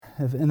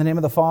In the name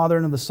of the Father,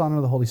 and of the Son, and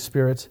of the Holy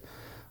Spirit.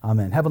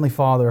 Amen. Heavenly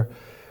Father,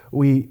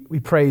 we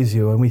praise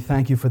you and we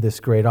thank you for this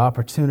great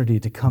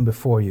opportunity to come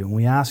before you. And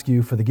we ask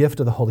you for the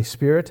gift of the Holy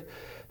Spirit,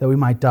 that we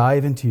might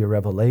dive into your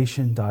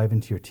revelation, dive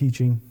into your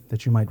teaching,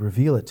 that you might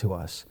reveal it to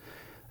us,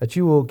 that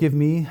you will give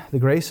me the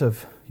grace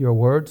of your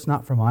words,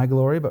 not for my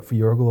glory, but for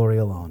your glory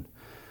alone.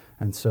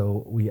 And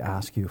so we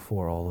ask you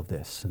for all of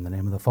this. In the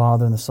name of the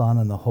Father, and the Son,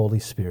 and the Holy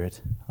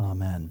Spirit.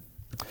 Amen.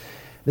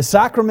 The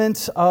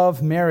Sacrament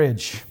of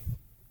Marriage.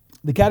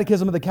 The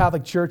Catechism of the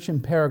Catholic Church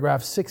in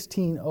paragraph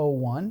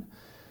 1601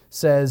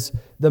 says,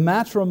 "The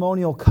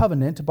matrimonial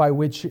covenant by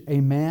which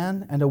a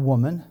man and a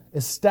woman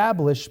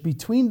establish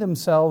between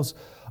themselves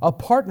a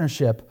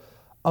partnership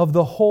of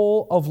the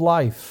whole of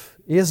life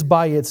is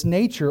by its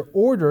nature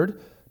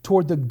ordered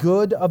toward the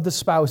good of the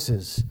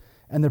spouses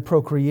and the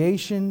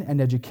procreation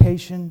and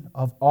education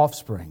of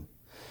offspring.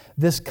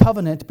 This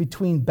covenant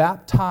between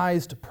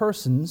baptized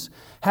persons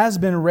has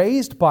been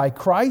raised by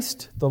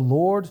Christ the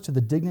Lord to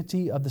the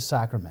dignity of the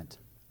sacrament."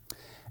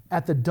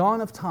 At the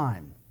dawn of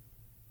time,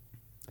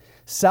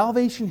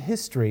 salvation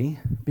history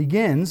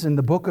begins in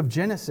the book of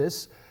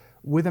Genesis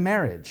with a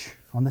marriage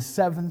on the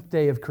seventh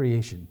day of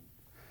creation.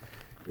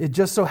 It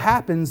just so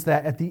happens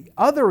that at the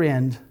other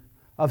end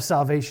of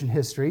salvation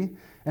history,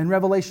 in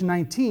Revelation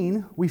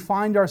 19, we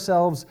find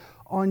ourselves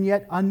on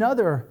yet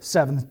another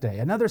seventh day,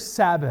 another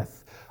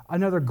Sabbath,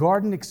 another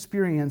garden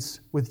experience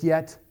with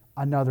yet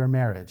another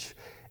marriage.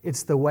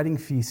 It's the wedding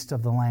feast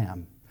of the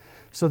Lamb.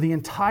 So the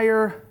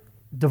entire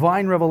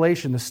divine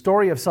revelation, the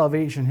story of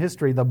salvation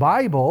history, the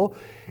Bible,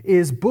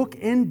 is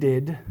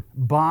bookended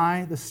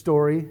by the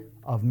story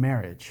of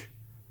marriage,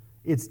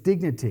 its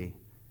dignity,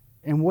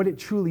 and what it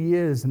truly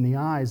is in the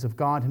eyes of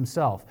God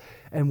Himself,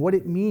 and what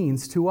it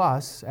means to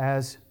us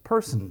as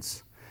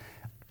persons.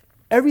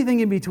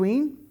 Everything in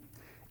between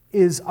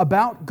is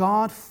about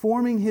God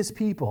forming His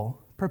people,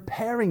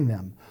 preparing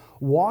them,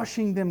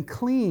 washing them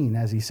clean,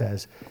 as He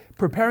says,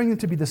 preparing them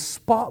to be the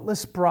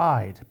spotless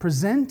bride,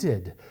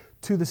 presented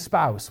to the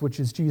spouse, which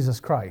is Jesus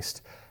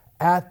Christ,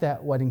 at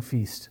that wedding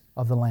feast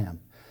of the Lamb.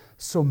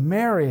 So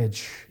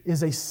marriage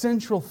is a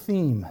central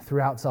theme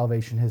throughout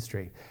salvation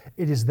history.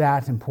 It is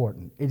that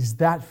important. It is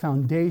that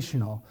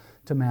foundational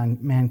to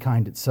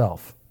mankind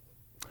itself.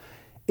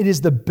 It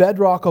is the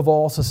bedrock of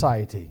all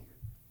society.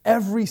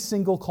 Every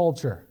single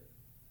culture,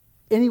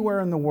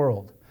 anywhere in the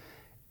world,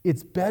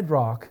 its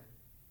bedrock,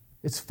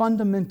 its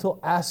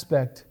fundamental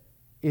aspect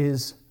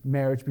is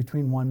marriage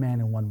between one man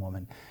and one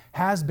woman.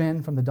 Has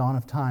been from the dawn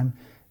of time,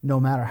 no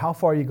matter how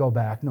far you go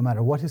back, no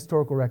matter what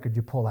historical record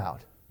you pull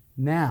out.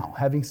 Now,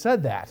 having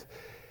said that,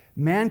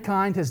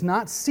 mankind has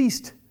not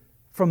ceased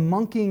from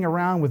monkeying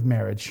around with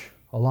marriage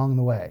along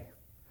the way.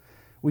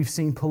 We've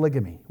seen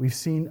polygamy, we've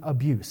seen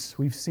abuse,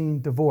 we've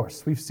seen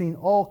divorce, we've seen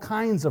all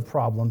kinds of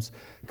problems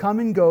come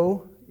and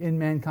go in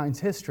mankind's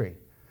history.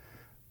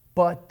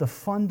 But the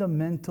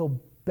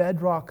fundamental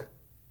bedrock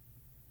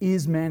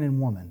is man and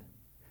woman,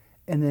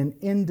 and an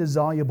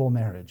indissoluble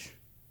marriage.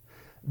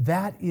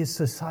 That is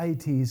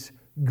society's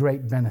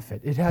great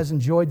benefit. It has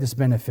enjoyed this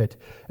benefit,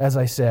 as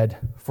I said,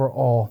 for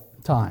all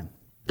time.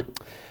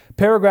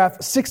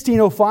 Paragraph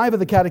 1605 of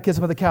the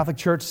Catechism of the Catholic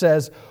Church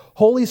says,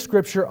 "Holy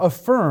Scripture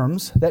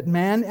affirms that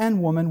man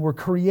and woman were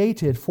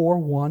created for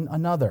one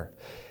another.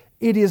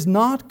 It is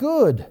not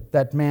good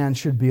that man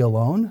should be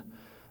alone.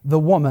 The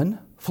woman,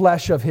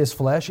 flesh of his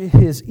flesh,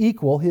 his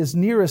equal, his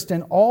nearest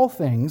in all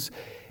things,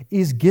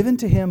 is given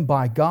to him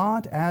by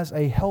God as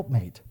a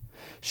helpmate.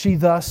 She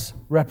thus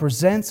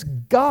represents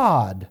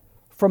God,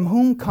 from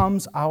whom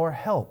comes our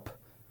help.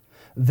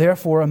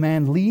 Therefore, a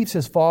man leaves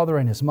his father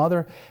and his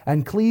mother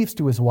and cleaves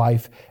to his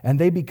wife, and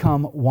they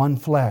become one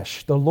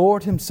flesh. The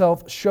Lord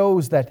Himself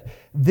shows that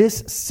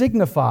this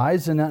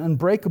signifies an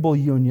unbreakable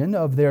union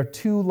of their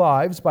two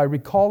lives by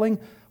recalling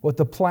what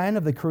the plan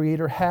of the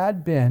Creator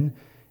had been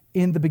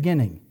in the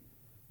beginning.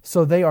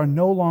 So they are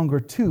no longer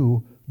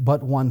two,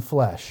 but one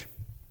flesh."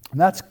 And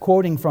that's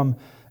quoting from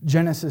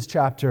Genesis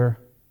chapter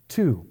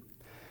 2.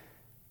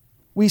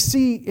 We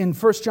see in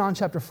 1 John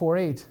chapter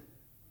 4:8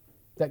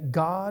 that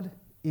God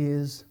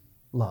is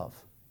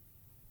love.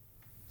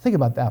 Think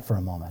about that for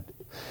a moment.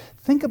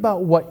 Think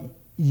about what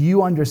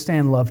you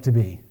understand love to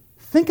be.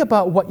 Think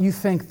about what you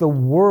think the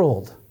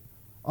world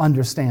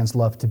understands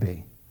love to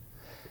be.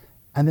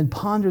 And then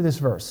ponder this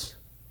verse.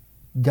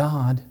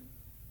 God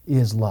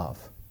is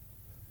love.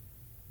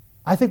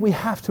 I think we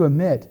have to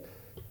admit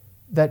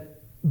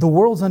that the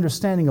world's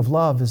understanding of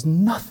love is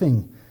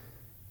nothing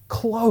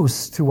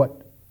close to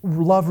what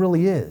love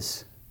really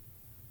is.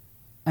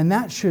 And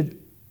that should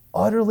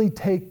utterly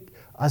take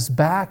us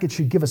back. It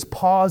should give us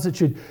pause. It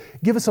should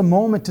give us a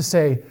moment to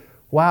say,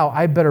 wow,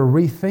 I better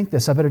rethink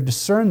this. I better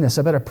discern this.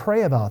 I better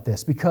pray about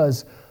this,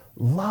 because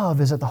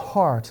love is at the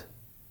heart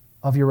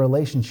of your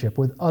relationship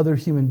with other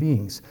human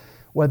beings,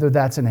 whether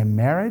that's in a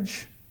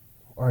marriage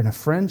or in a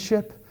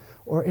friendship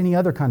or any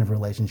other kind of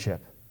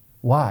relationship.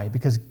 Why?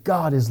 Because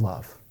God is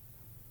love.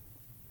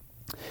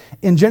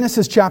 In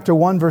Genesis chapter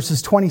 1,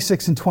 verses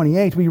 26 and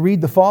 28, we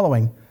read the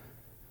following.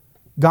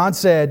 God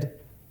said,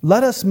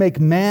 let us make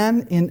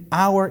man in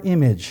our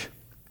image,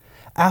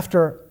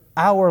 after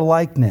our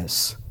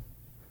likeness.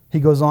 He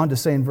goes on to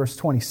say in verse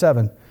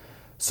 27,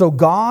 so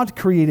God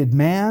created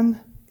man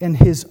in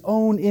his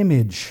own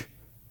image.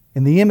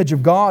 In the image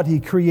of God, he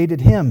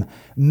created him.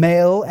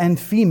 Male and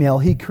female,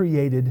 he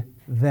created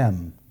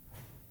them.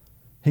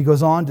 He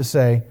goes on to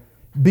say,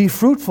 be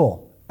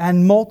fruitful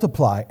and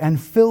multiply and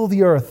fill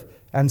the earth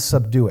and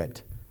subdue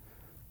it.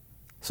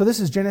 So this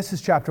is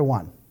Genesis chapter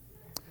 1.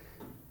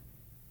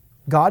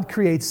 God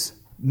creates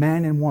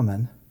man and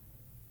woman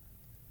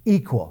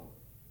equal.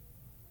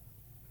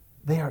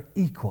 They are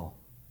equal.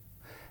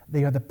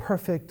 They are the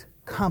perfect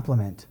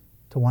complement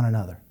to one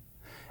another.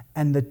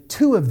 And the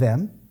two of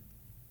them,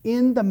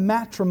 in the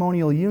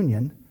matrimonial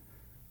union,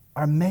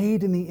 are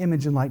made in the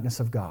image and likeness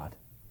of God.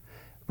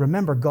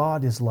 Remember,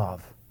 God is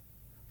love.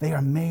 They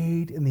are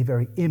made in the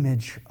very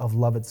image of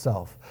love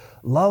itself.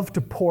 Love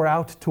to pour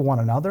out to one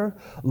another,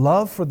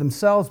 love for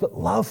themselves, but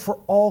love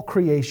for all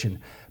creation.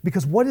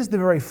 Because what is the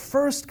very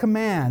first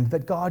command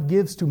that God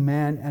gives to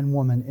man and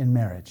woman in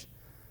marriage?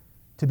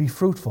 To be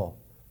fruitful,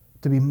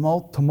 to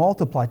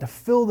multiply, to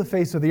fill the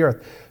face of the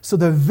earth. So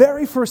the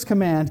very first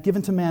command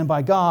given to man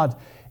by God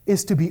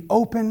is to be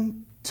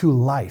open to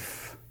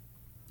life,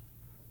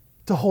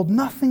 to hold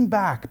nothing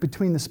back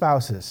between the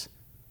spouses,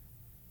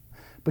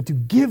 but to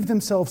give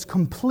themselves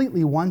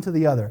completely one to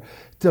the other,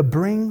 to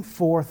bring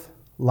forth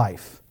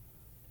life.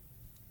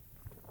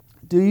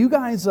 Do you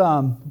guys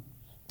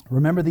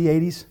remember the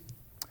 80s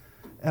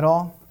at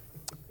all?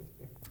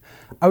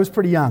 I was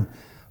pretty young,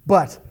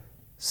 but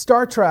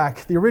Star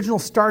Trek, the original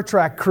Star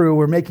Trek crew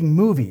were making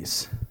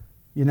movies,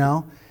 you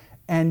know?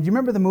 And you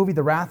remember the movie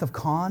The Wrath of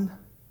Khan?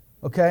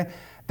 Okay?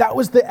 That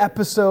was the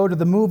episode of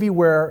the movie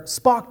where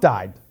Spock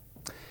died.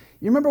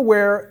 You remember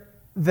where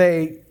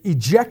they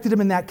ejected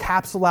him in that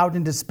capsule out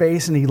into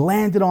space and he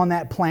landed on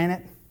that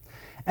planet?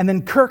 And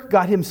then Kirk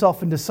got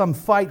himself into some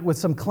fight with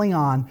some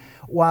Klingon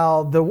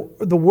while the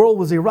world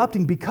was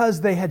erupting because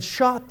they had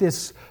shot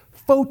this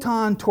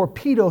photon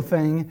torpedo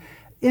thing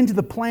into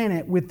the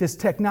planet with this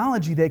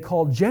technology they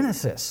called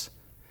Genesis.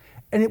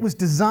 And it was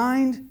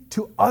designed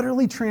to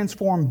utterly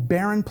transform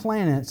barren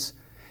planets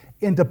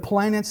into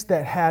planets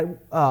that had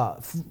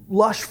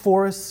lush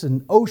forests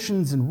and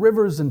oceans and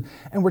rivers and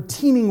were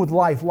teeming with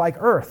life like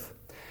Earth.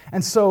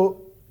 And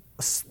so,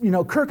 you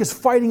know, Kirk is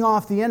fighting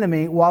off the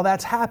enemy while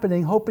that's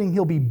happening, hoping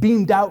he'll be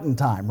beamed out in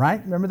time,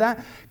 right? Remember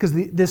that? Because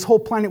this whole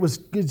planet was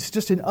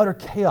just in utter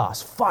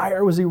chaos.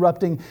 Fire was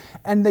erupting,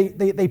 and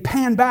they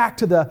pan back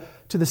to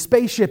the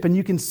spaceship, and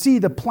you can see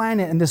the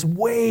planet and this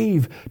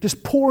wave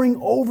just pouring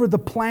over the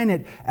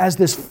planet as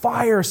this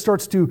fire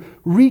starts to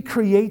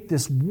recreate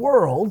this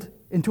world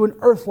into an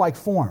Earth-like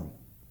form.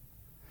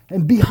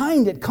 And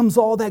behind it comes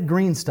all that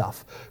green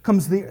stuff,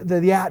 comes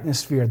the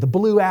atmosphere, the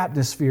blue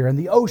atmosphere, and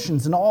the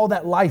oceans, and all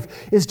that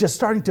life is just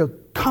starting to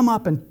come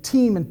up and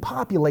teem and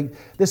populate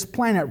this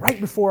planet right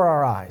before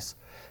our eyes.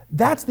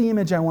 That's the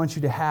image I want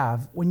you to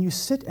have when you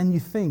sit and you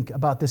think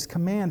about this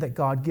command that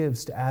God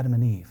gives to Adam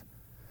and Eve,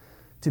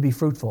 to be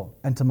fruitful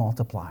and to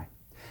multiply.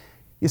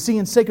 You see,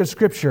 in sacred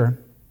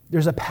scripture,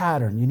 there's a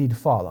pattern you need to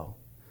follow.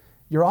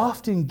 You're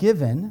often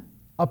given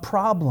a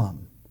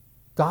problem.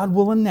 God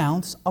will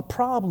announce a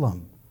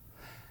problem.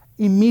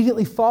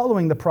 Immediately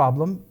following the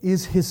problem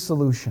is his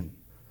solution.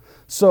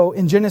 So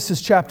in Genesis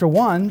chapter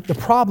 1, the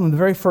problem, the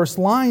very first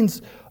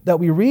lines that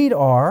we read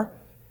are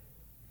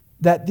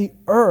that the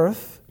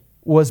earth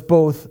was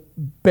both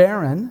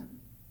barren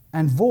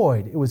and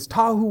void. It was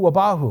tahu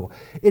wabahu.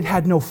 It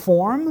had no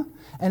form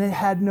and it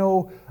had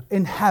no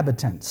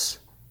inhabitants.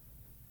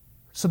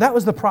 So that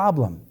was the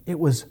problem. It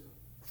was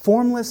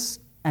formless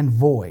and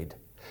void.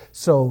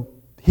 So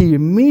he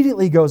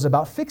immediately goes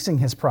about fixing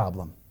his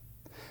problem.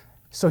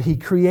 So he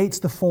creates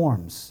the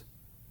forms,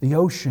 the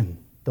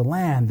ocean, the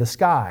land, the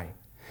sky.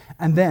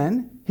 And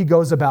then he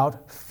goes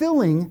about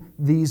filling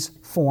these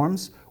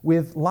forms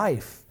with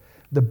life,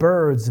 the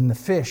birds and the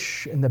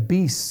fish and the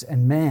beasts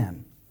and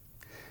man.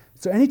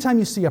 So anytime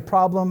you see a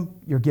problem,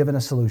 you're given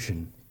a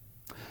solution.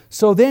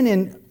 So then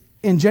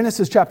in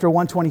Genesis chapter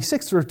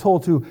 1:26, we're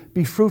told to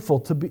be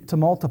fruitful, to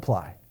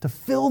multiply, to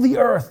fill the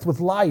earth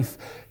with life,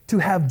 to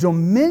have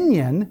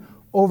dominion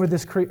over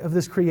this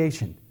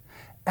creation.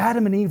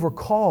 Adam and Eve were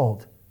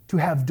called to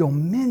have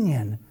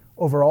dominion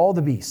over all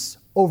the beasts,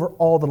 over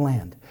all the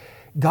land.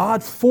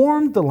 God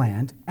formed the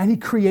land and he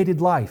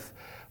created life.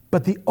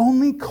 But the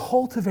only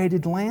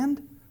cultivated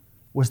land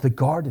was the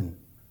garden,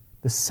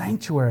 the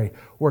sanctuary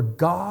where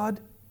God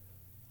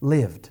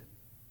lived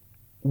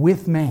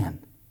with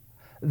man.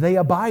 They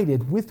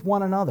abided with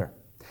one another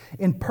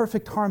in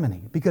perfect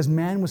harmony because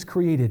man was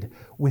created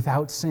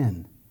without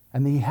sin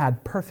and he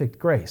had perfect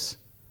grace.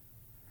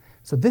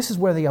 So this is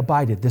where they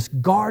abided, this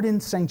garden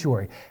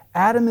sanctuary.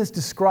 Adam is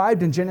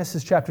described in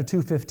Genesis chapter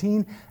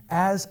 2:15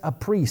 as a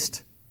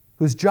priest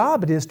whose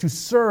job it is to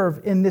serve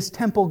in this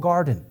temple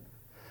garden,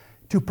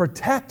 to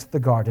protect the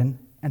garden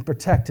and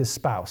protect his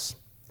spouse.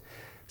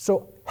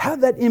 So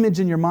have that image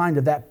in your mind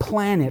of that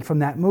planet from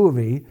that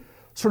movie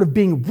sort of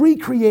being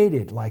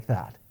recreated like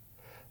that.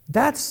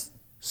 That's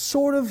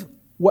sort of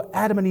what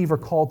Adam and Eve are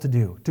called to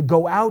do, to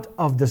go out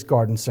of this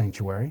garden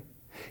sanctuary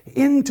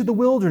into the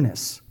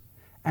wilderness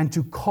and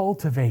to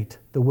cultivate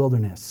the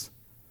wilderness,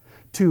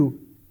 to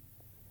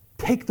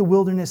take the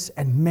wilderness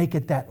and make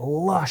it that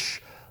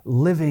lush,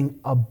 living,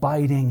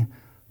 abiding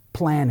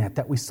planet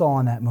that we saw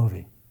in that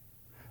movie.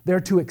 They're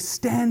to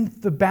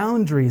extend the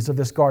boundaries of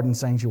this garden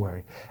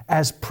sanctuary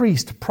as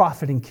priest,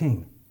 prophet, and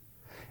king.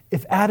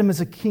 If Adam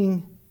is a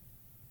king,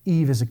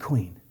 Eve is a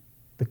queen.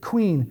 The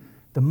queen,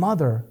 the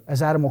mother,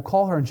 as Adam will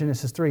call her in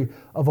Genesis 3,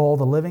 of all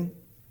the living.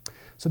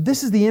 So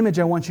this is the image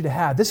I want you to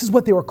have. This is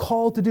what they were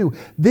called to do.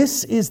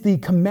 This is the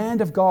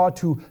command of God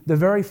to the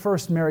very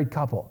first married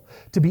couple,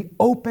 to be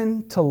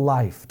open to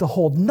life, to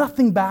hold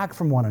nothing back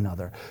from one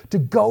another, to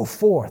go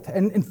forth.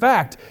 And in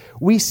fact,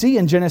 we see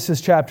in Genesis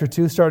chapter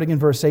 2, starting in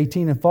verse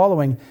 18 and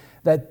following,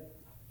 that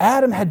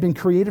Adam had been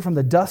created from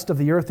the dust of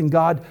the earth, and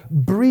God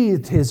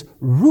breathed his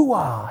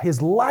ruah,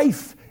 his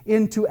life,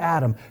 into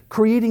Adam,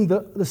 creating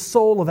the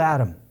soul of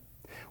Adam,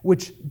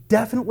 which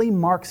definitely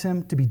marks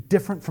him to be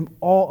different from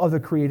all other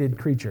created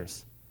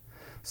creatures.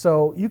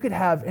 So you could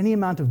have any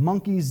amount of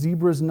monkeys,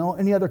 zebras,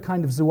 any other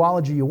kind of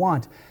zoology you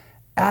want.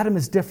 Adam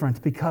is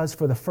different because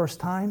for the first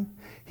time,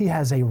 he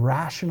has a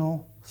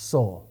rational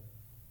soul.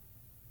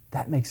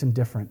 That makes him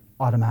different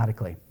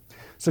automatically.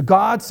 So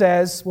God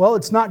says, well,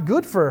 it's not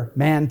good for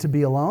man to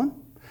be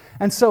alone.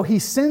 And so he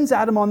sends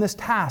Adam on this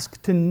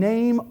task to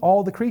name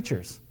all the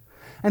creatures.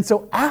 And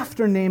so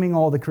after naming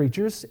all the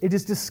creatures, it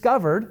is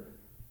discovered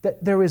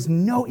that there is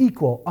no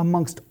equal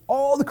amongst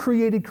all the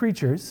created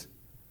creatures,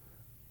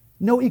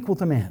 no equal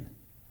to man.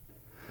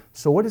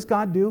 So what does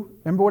God do?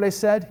 Remember what I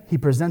said? He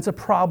presents a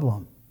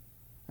problem.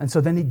 And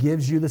so then he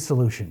gives you the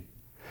solution.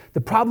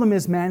 The problem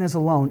is man is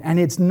alone, and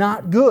it's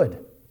not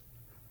good.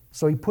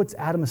 So he puts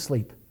Adam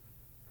asleep.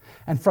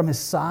 And from his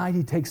side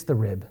he takes the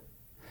rib,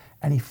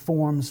 and he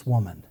forms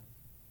woman.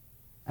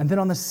 And then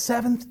on the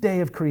seventh day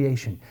of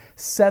creation,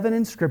 7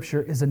 in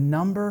Scripture is a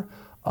number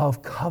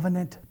of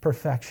covenant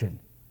perfection.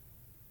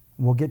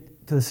 We'll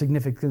get to the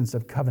significance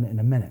of covenant in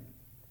a minute.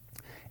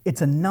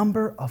 It's a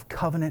number of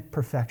covenant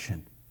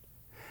perfection.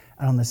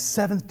 And on the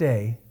 7th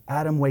day,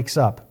 Adam wakes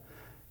up.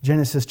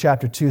 Genesis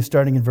chapter 2,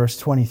 starting in verse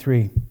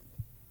 23.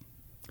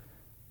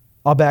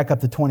 I'll back up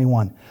to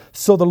 21.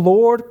 So the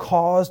Lord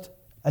caused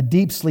a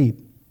deep sleep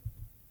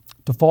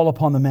to fall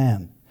upon the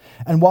man.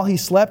 And while he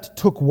slept,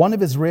 took one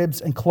of his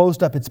ribs and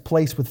closed up its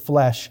place with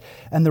flesh.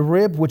 And the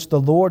rib which the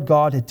Lord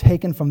God had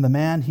taken from the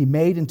man, he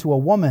made into a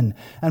woman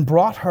and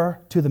brought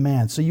her to the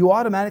man. So you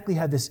automatically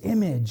have this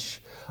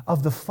image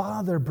of the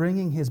father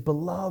bringing his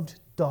beloved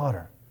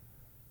daughter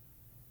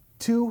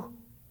to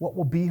what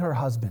will be her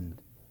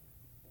husband.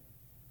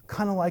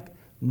 Kind of like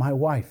my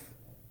wife,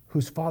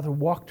 whose father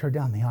walked her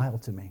down the aisle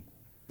to me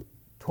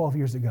 12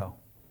 years ago.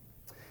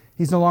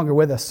 He's no longer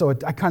with us, so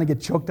I kind of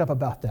get choked up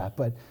about that,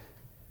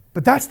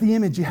 But that's the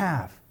image you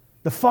have.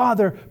 The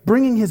father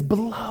bringing his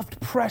beloved,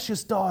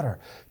 precious daughter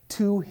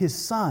to his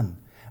son.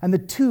 And the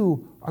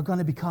two are going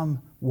to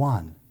become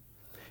one.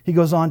 He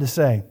goes on to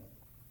say,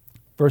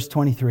 verse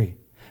 23,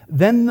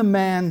 Then the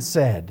man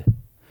said,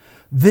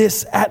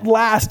 This at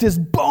last is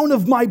bone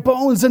of my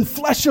bones and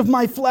flesh of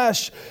my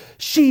flesh.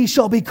 She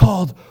shall be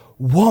called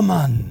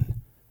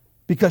woman,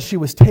 because she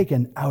was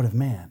taken out of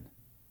man.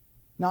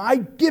 Now, I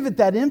give it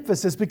that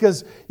emphasis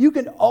because you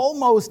can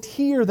almost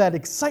hear that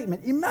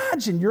excitement.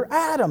 Imagine you're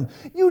Adam.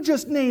 You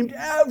just named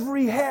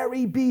every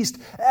hairy beast,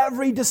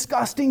 every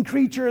disgusting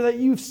creature that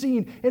you've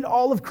seen in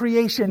all of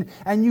creation,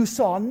 and you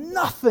saw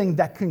nothing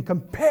that can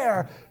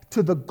compare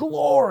to the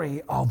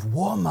glory of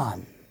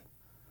woman.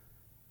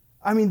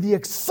 I mean, the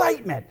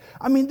excitement.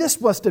 I mean,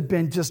 this must have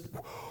been just,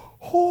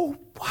 oh,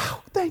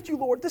 wow, thank you,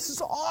 Lord. This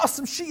is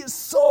awesome. She is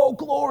so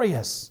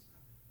glorious.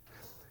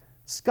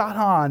 Scott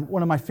Hahn,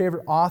 one of my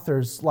favorite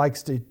authors,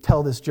 likes to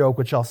tell this joke,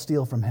 which I'll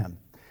steal from him.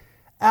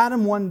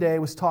 Adam one day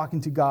was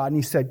talking to God, and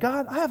he said,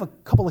 God, I have a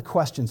couple of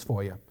questions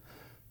for you.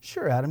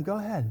 Sure, Adam, go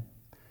ahead.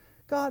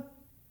 God,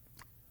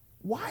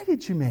 why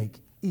did you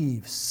make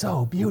Eve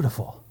so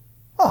beautiful?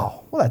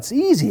 Oh, well, that's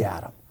easy,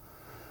 Adam.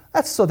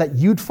 That's so that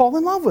you'd fall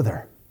in love with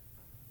her.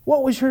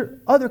 What was your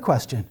other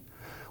question?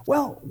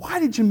 Well, why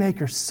did you make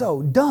her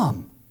so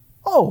dumb?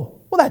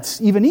 Oh, well,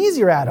 that's even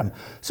easier, Adam,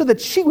 so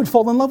that she would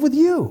fall in love with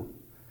you.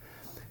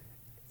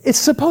 It's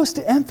supposed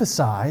to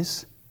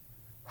emphasize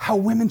how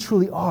women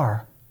truly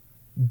are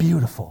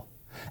beautiful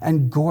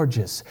and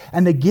gorgeous.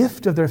 And the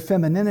gift of their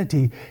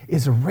femininity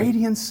is a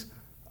radiance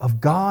of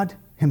God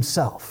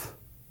Himself.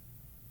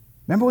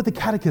 Remember what the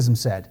Catechism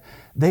said?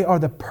 They are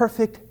the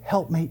perfect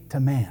helpmate to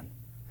man.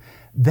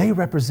 They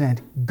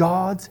represent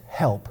God's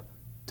help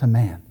to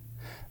man.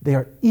 They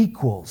are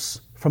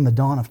equals from the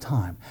dawn of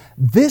time.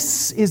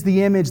 This is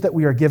the image that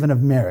we are given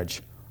of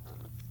marriage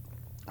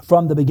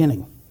from the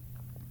beginning.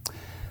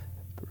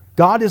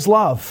 God is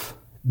love.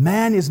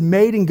 Man is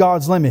made in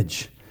God's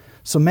image.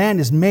 So man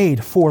is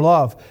made for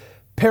love.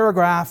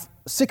 Paragraph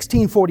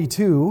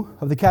 1642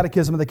 of the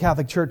Catechism of the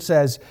Catholic Church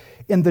says,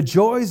 In the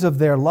joys of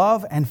their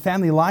love and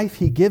family life,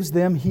 He gives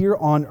them here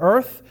on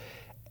earth,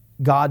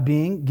 God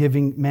being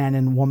giving man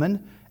and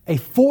woman, a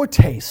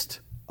foretaste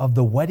of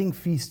the wedding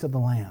feast of the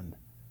Lamb.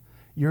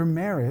 Your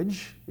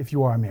marriage, if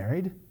you are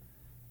married,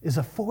 is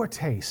a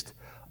foretaste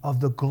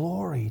of the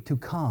glory to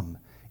come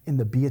in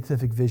the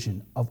beatific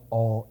vision of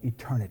all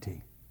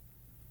eternity.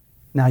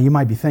 Now, you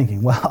might be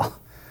thinking, well,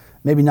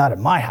 maybe not at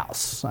my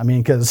house.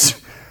 Because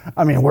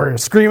we're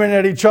screaming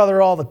at each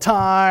other all the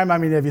time.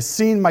 Have you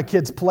seen my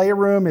kids'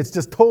 playroom? It's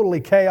just totally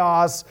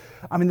chaos.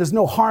 There's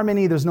no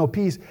harmony, there's no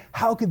peace.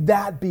 How could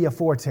that be a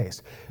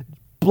foretaste?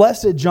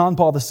 Blessed John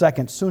Paul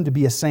II, soon to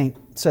be a saint,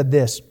 said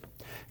this: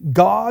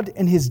 God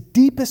in his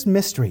deepest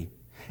mystery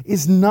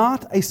is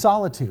not a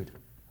solitude,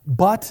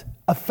 but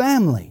a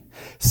family,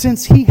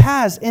 since he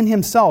has in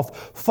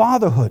himself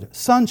fatherhood,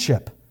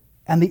 sonship,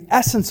 and the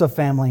essence of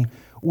family,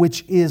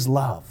 which is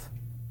love.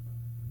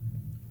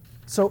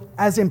 So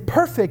as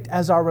imperfect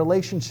as our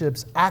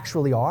relationships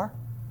actually are,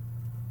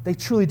 they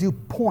truly do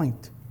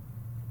point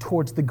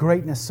towards the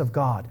greatness of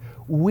God.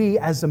 We,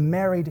 as a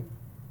married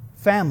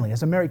family,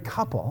 as a married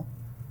couple,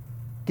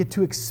 get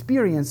to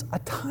experience a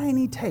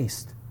tiny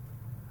taste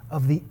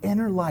of the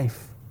inner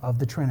life of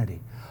the Trinity,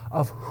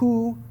 of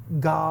who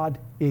God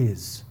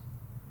is.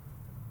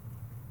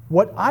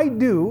 What I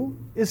do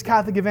is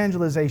Catholic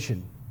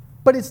evangelization,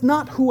 but it's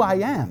not who I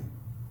am.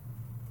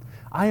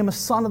 I am a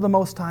son of the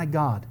Most High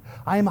God.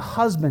 I am a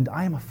husband.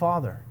 I am a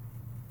father.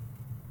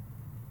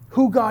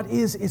 Who God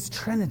is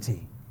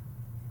Trinity.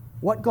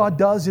 What God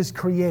does is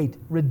create,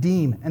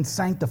 redeem, and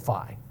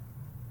sanctify.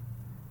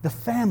 The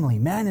family,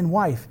 man and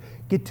wife,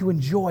 get to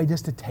enjoy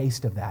just a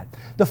taste of that.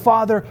 The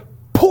Father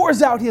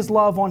pours out his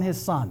love on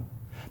his Son.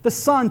 The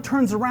Son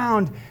turns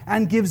around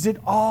and gives it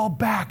all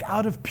back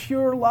out of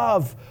pure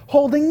love,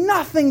 holding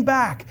nothing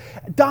back,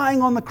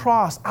 dying on the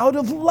cross out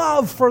of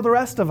love for the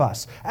rest of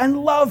us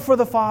and love for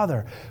the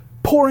Father,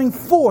 pouring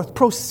forth,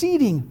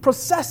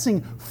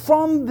 processing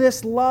from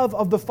this love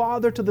of the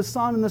Father to the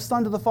Son and the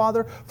Son to the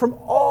Father from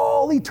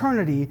all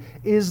eternity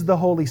is the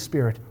Holy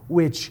Spirit,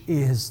 which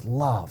is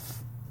love.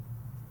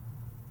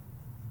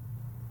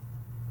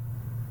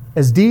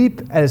 As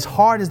deep, as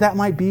hard as that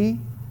might be,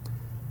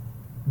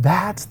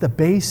 that's the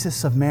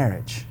basis of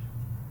marriage.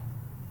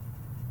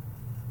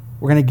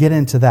 We're going to get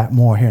into that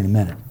more here in a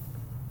minute.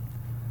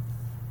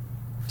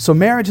 So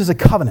marriage is a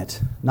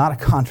covenant, not a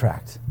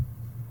contract.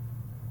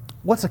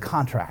 What's a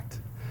contract?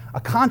 A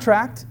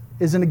contract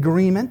is an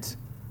agreement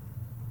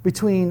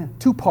between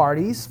two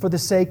parties for the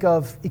sake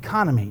of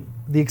economy,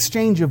 the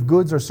exchange of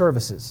goods or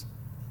services.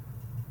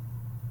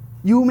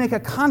 You make a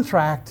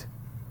contract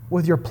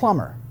with your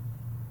plumber.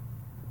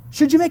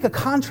 Should you make a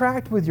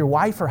contract with your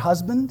wife or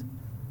husband?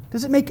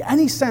 Does it make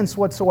any sense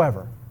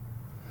whatsoever?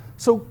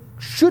 So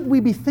should we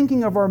be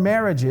thinking of our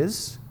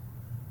marriages,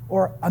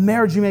 or a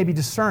marriage you may be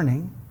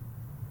discerning,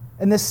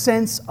 in the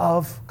sense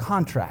of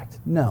contract?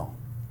 No.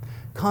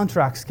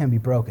 Contracts can be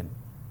broken.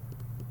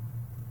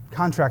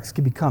 Contracts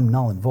can become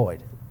null and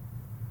void.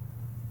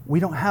 We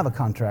don't have a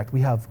contract,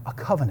 we have a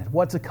covenant.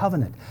 What's a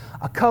covenant?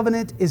 A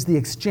covenant is the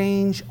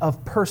exchange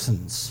of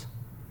persons,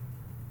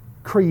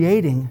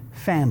 creating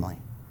family.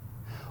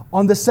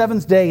 On the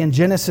seventh day in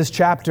Genesis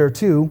chapter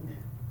 2,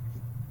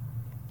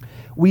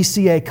 we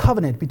see a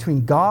covenant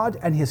between God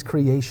and his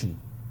creation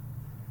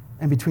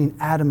and between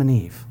Adam and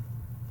Eve.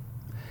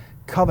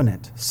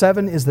 Covenant.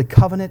 7 is the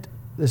covenant,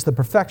 is the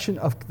perfection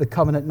of the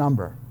covenant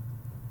number.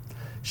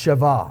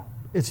 Shavah.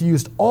 It's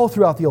used all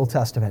throughout the Old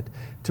Testament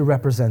to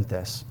represent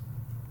this.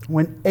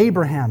 When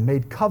Abraham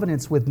made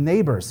covenants with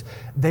neighbors,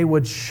 they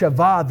would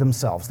shavah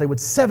themselves, they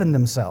would seven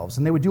themselves,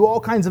 and they would do all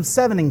kinds of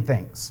sevening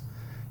things.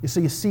 So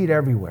you see it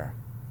everywhere.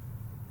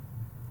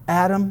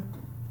 Adam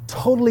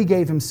totally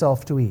gave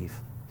himself to Eve.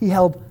 He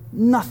held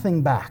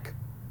nothing back.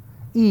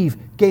 Eve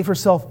gave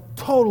herself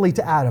totally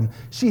to Adam.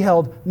 She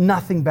held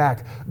nothing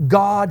back.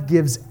 God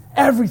gives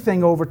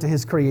everything over to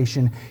his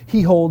creation.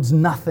 He holds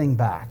nothing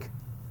back.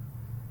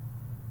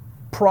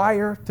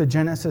 Prior to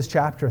Genesis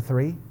chapter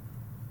 3,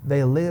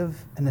 they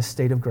live in a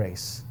state of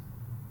grace.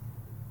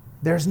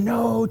 There's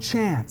no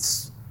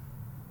chance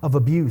of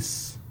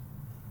abuse.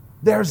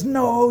 There's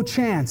no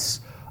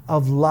chance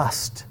of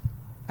lust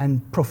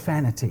and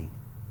profanity.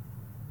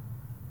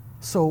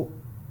 So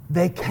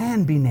they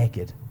can be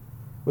naked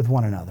with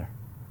one another.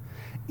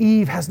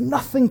 Eve has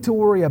nothing to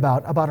worry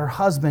about her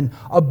husband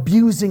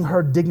abusing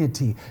her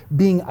dignity,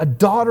 being a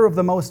daughter of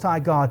the Most High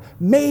God,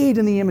 made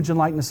in the image and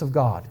likeness of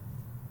God.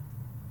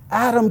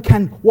 Adam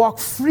can walk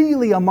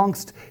freely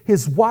amongst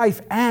his wife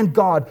and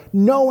God,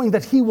 knowing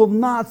that he will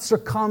not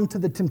succumb to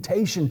the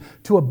temptation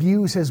to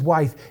abuse his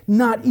wife,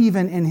 not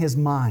even in his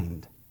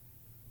mind.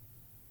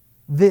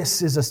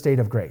 This is a state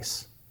of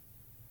grace.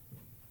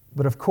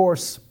 But of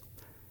course,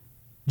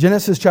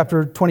 Genesis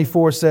chapter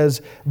 24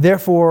 says,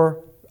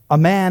 therefore, a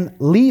man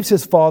leaves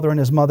his father and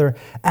his mother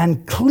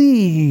and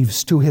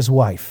cleaves to his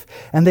wife,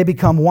 and they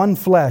become one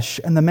flesh,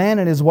 and the man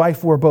and his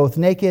wife were both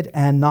naked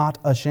and not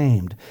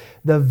ashamed.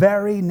 The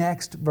very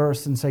next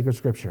verse in sacred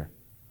scripture,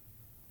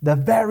 the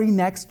very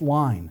next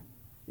line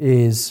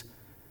is,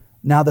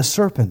 now the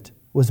serpent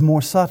was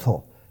more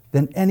subtle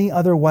than any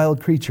other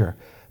wild creature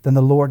than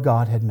the Lord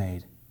God had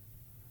made.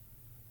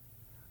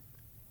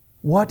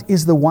 What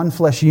is the one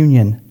flesh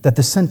union that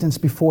the sentence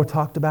before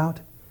talked about?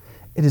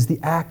 It is the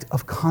act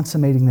of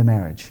consummating the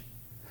marriage,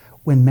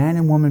 when man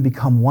and woman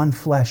become one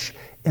flesh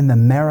in the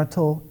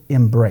marital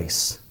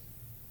embrace.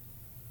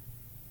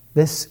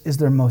 This is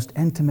their most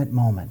intimate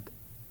moment.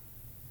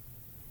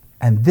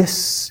 And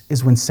this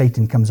is when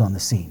Satan comes on the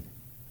scene.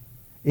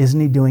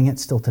 Isn't he doing it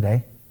still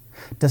today?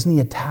 Doesn't he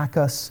attack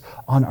us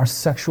on our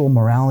sexual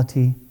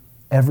morality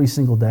every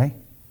single day?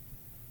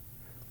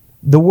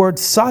 The word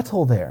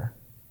subtle there,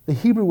 the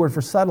Hebrew word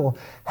for subtle,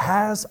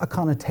 has a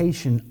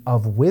connotation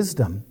of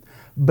wisdom,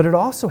 but it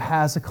also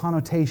has a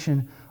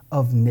connotation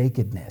of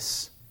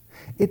nakedness.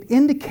 It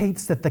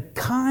indicates that the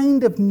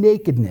kind of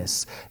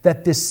nakedness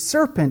that this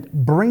serpent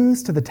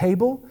brings to the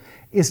table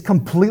is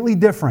completely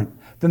different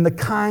than the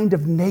kind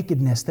of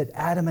nakedness that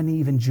Adam and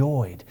Eve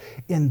enjoyed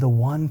in the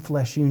one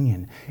flesh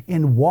union,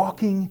 in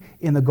walking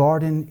in the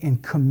garden in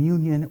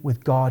communion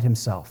with God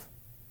Himself.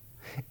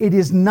 It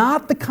is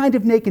not the kind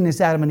of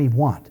nakedness Adam and Eve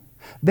want.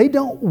 They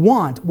don't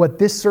want what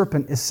this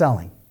serpent is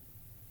selling.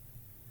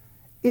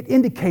 It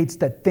indicates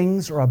that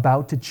things are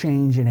about to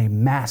change in a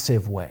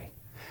massive way.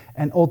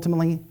 And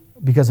ultimately,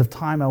 because of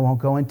time, I won't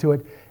go into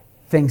it,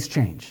 things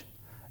change.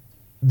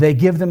 They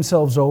give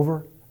themselves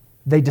over.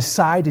 They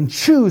decide and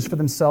choose for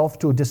themselves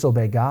to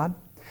disobey God,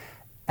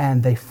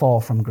 and they fall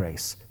from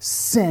grace.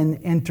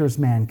 Sin enters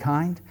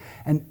mankind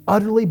and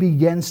utterly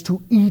begins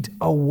to eat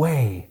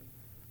away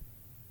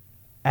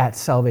at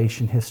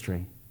salvation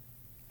history,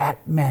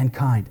 at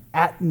mankind,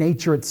 at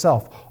nature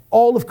itself.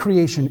 All of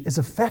creation is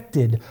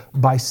affected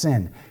by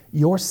sin.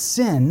 Your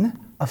sin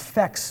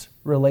affects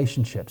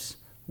relationships.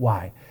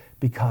 Why?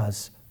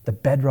 Because the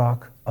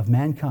bedrock of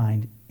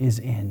mankind is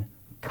in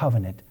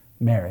covenant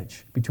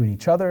marriage between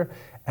each other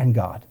and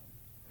God.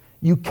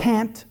 You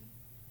can't,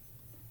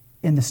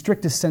 in the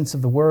strictest sense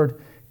of the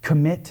word,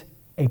 commit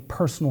a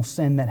personal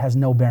sin that has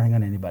no bearing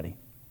on anybody.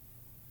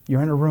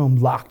 You're in a room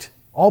locked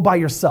all by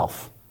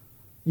yourself.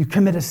 You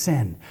commit a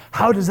sin.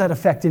 How does that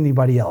affect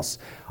anybody else?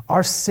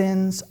 Our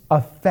sins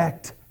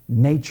affect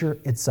nature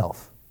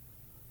itself.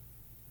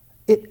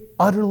 It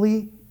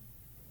utterly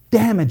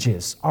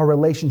damages our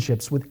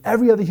relationships with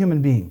every other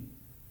human being.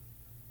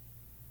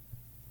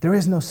 There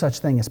is no such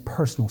thing as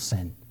personal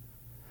sin.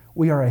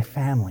 We are a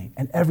family,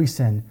 and every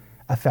sin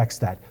affects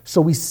that.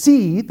 So we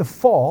see the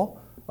fall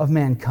of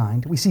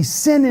mankind. We see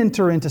sin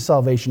enter into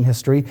salvation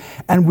history,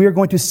 and we're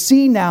going to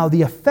see now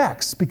the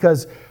effects,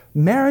 because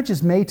marriage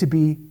is made to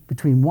be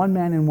between one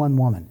man and one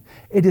woman.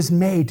 It is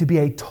made to be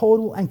a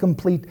total and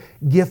complete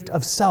gift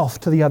of self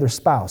to the other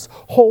spouse,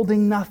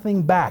 holding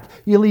nothing back.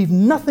 You leave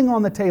nothing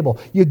on the table.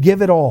 You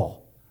give it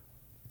all.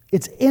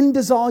 It's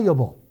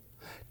indissoluble.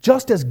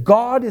 Just as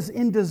God is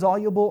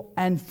indissoluble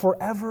and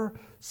forever,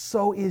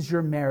 so is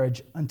your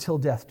marriage until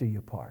death do you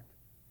part.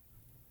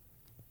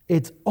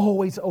 It's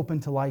always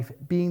open to life,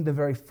 being the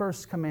very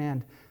first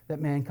command that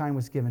mankind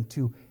was given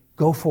to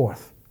go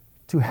forth,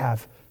 to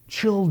have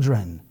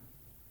children,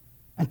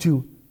 and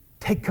to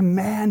take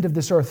command of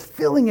this earth,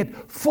 filling it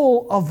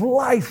full of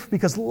life,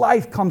 because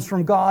life comes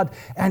from God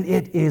and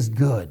it is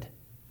good.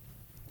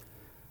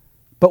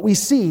 But we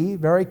see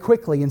very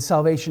quickly in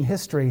salvation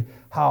history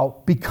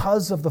how,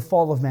 because of the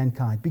fall of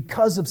mankind,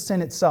 because of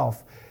sin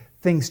itself,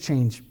 things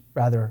change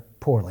rather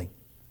poorly.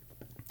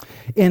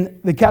 In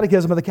the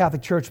Catechism of the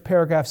Catholic Church,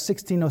 paragraph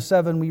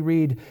 1607, we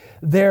read,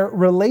 "Their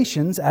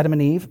relations, Adam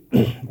and Eve,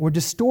 were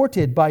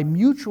distorted by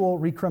mutual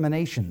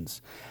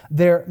recriminations.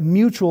 Their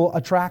mutual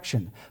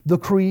attraction, the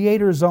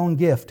Creator's own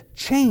gift,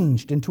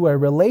 changed into a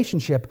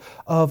relationship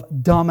of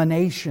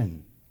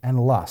domination and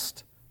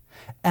lust.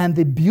 And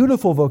the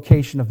beautiful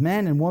vocation of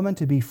man and woman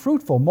to be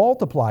fruitful,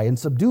 multiply, and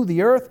subdue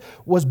the earth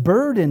was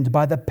burdened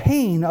by the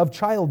pain of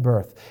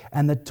childbirth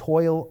and the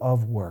toil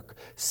of work.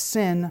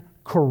 Sin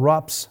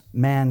corrupts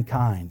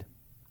mankind."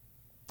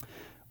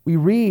 We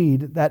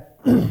read that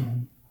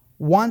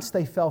once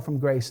they fell from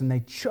grace and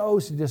they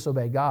chose to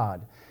disobey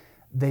God,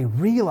 they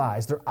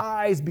realized, their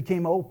eyes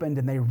became opened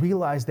and they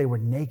realized they were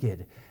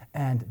naked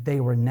and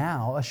they were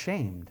now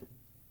ashamed.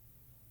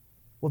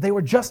 Well, they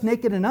were just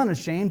naked and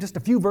unashamed just a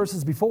few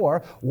verses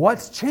before.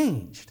 What's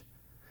changed?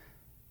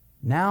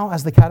 Now,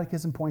 as the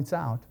Catechism points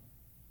out,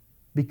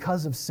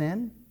 because of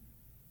sin,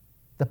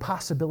 the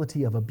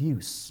possibility of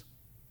abuse,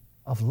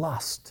 of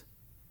lust,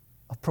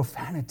 of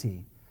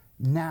profanity,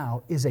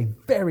 now is a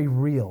very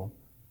real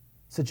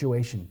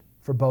situation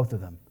for both of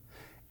them.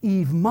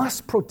 Eve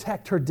must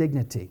protect her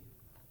dignity.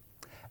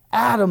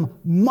 Adam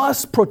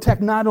must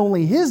protect not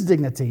only his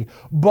dignity,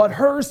 but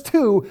hers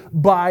too,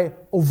 by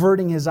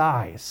averting his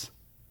eyes,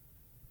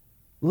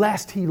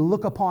 lest he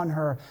look upon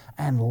her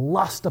and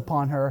lust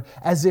upon her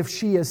as if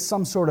she is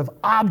some sort of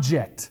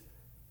object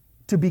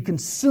to be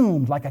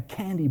consumed like a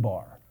candy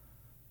bar.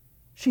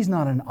 She's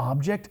not an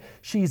object.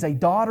 She's a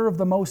daughter of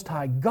the Most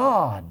High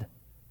God,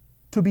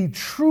 to be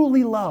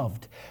truly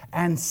loved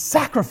and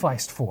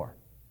sacrificed for.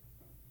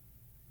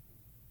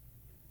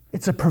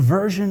 It's a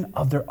perversion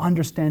of their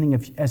understanding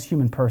as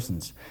human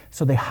persons.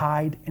 So they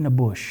hide in a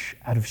bush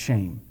out of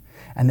shame,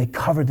 and they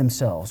cover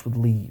themselves with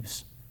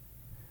leaves.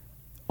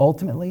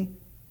 Ultimately,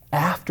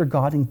 after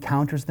God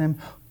encounters them,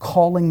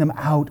 calling them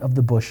out of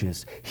the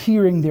bushes,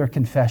 hearing their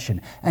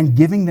confession, and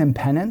giving them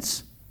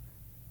penance,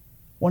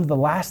 one of the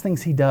last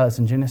things he does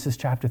in Genesis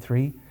chapter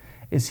 3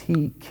 is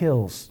he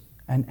kills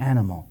an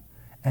animal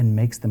and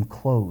makes them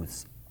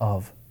clothes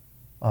of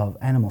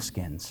animal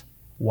skins.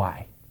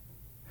 Why?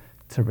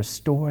 To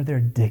restore their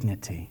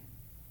dignity.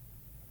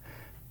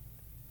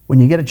 When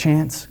you get a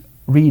chance,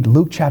 read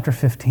Luke chapter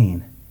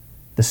 15,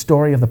 the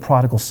story of the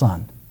prodigal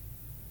son.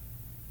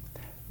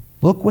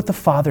 Look what the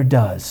father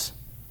does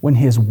when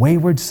his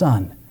wayward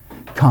son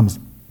comes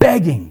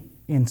begging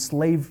in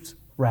slave's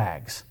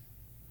rags.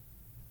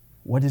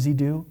 What does he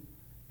do?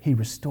 He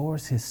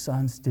restores his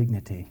son's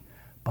dignity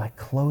by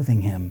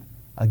clothing him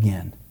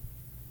again,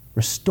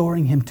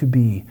 restoring him to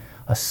be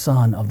a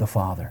son of the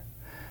Father.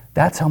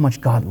 That's how much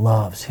God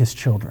loves his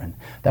children,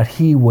 that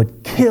he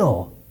would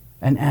kill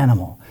an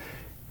animal.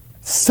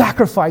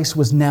 Sacrifice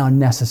was now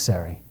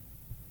necessary.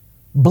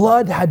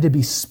 Blood had to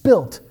be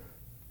spilt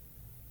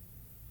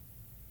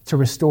to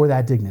restore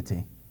that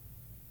dignity.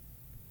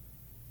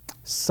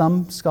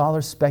 Some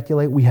scholars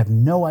speculate, we have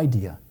no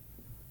idea,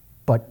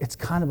 but it's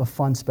kind of a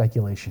fun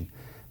speculation.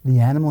 The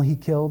animal he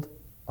killed,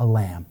 a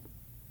lamb.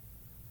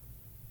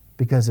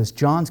 Because as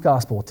John's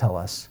gospel will tell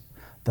us,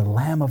 the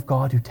Lamb of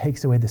God who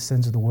takes away the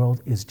sins of the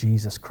world is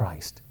Jesus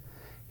Christ.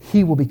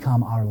 He will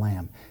become our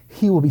lamb.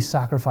 He will be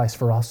sacrificed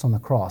for us on the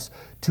cross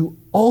to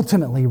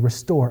ultimately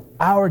restore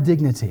our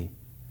dignity,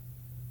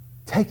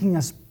 taking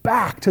us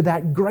back to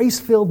that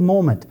grace-filled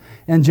moment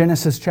in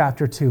Genesis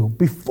chapter 2,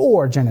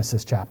 before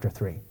Genesis chapter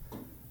 3.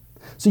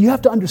 So you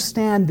have to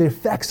understand the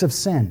effects of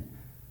sin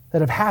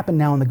that have happened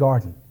now in the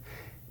garden.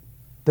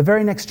 The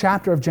very next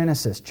chapter of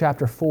Genesis,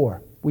 chapter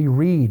 4, we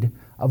read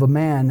of a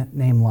man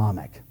named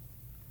Lamech.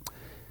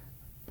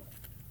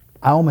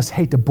 I almost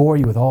hate to bore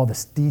you with all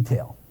this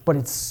detail, but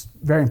it's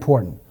very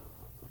important.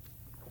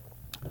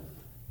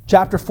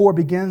 Chapter 4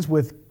 begins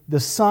with the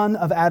son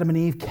of Adam and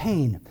Eve,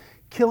 Cain,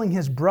 killing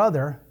his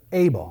brother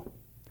Abel.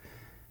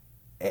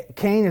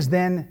 Cain is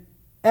then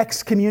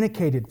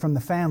excommunicated from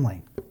the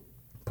family,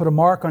 put a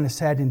mark on his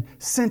head, and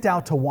sent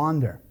out to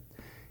wander.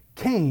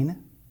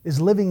 Cain is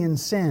living in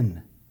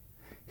sin.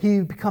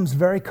 He becomes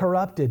very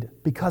corrupted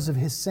because of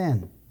his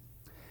sin.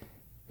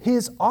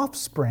 His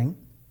offspring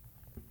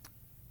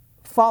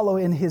follow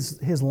in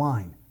his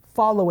line,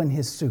 follow in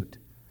his suit.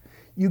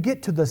 You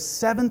get to the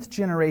 7th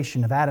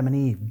generation of Adam and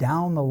Eve,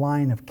 down the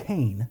line of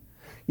Cain,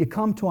 you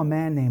come to a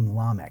man named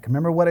Lamech.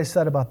 Remember what I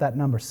said about that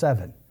number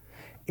 7?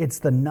 It's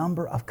the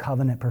number of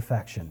covenant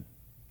perfection.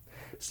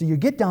 So you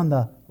get down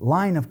the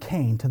line of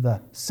Cain to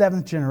the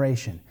 7th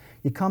generation.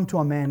 You come to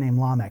a man named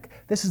Lamech.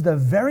 This is the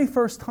very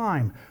first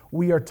time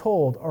we are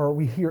told or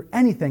we hear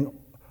anything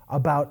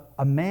about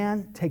a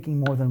man taking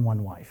more than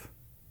one wife.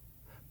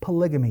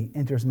 Polygamy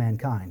enters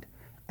mankind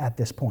at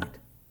this point.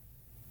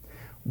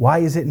 Why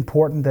is it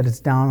important that it's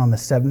down on the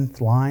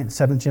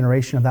 7th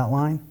generation of that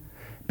line?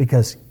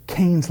 Because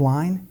Cain's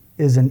line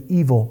is an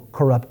evil,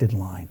 corrupted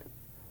line.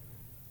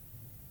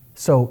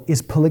 So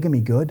is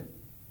polygamy good?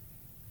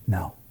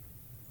 No.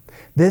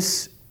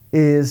 This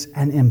is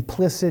an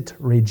implicit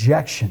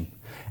rejection,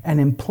 an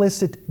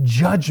implicit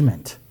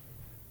judgment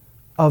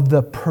of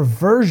the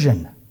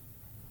perversion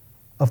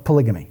of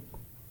polygamy.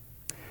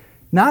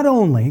 Not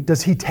only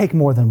does he take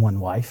more than one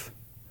wife,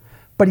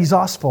 but he's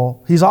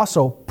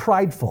also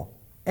prideful,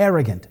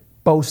 arrogant,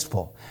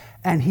 boastful,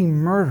 and he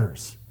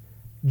murders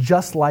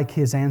just like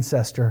his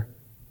ancestor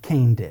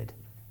Cain did.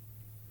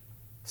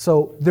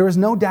 So there is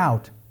no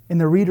doubt in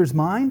the reader's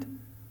mind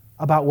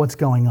about what's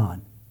going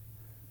on.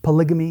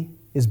 Polygamy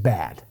is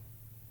bad.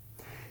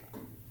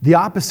 The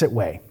opposite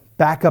way,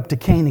 back up to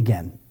Cain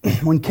again.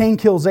 When Cain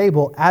kills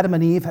Abel, Adam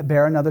and Eve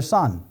bear another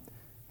son.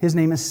 His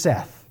name is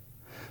Seth.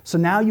 So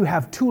now you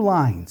have two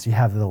lines. You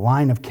have the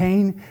line of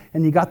Cain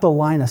and you got the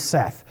line of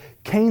Seth.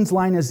 Cain's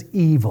line is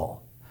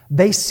evil.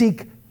 They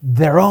seek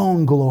their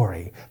own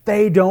glory.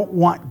 They don't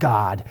want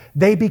God.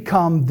 They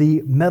become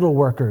the metal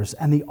workers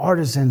and the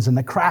artisans and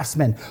the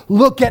craftsmen.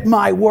 Look at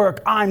my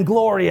work. I'm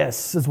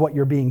glorious, is what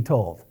you're being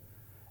told.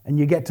 And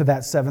you get to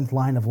that 7th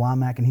line of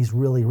Lamech, and he's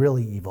really,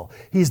 really evil.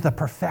 He's the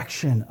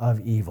perfection of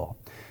evil.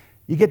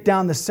 You get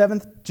down the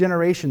 7th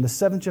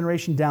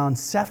generation down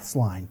Seth's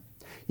line,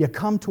 you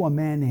come to a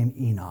man named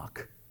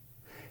Enoch.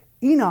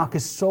 Enoch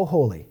is so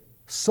holy,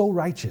 so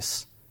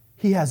righteous.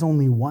 He has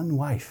only one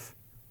wife.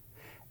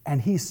 And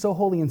he's so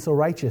holy and so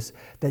righteous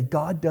that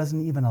God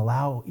doesn't even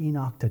allow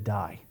Enoch to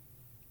die.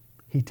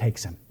 He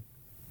takes him.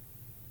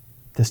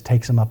 This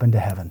takes him up into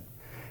heaven.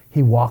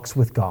 He walks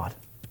with God.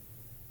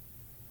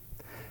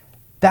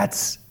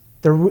 That's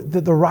the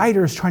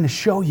writer is trying to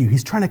show you.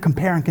 He's trying to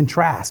compare and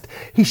contrast.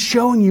 He's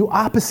showing you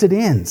opposite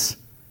ends.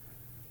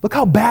 Look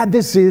how bad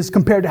this is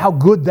compared to how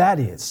good that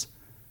is.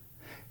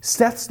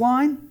 Seth's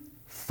line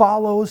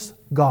follows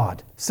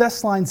God.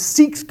 Seth's line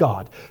seeks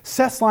God.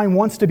 Seth's line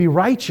wants to be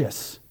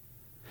righteous.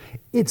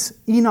 It's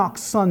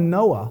Enoch's son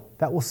Noah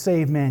that will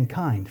save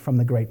mankind from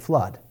the great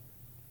flood.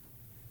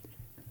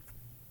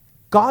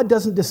 God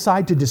doesn't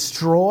decide to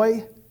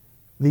destroy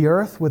the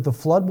earth with the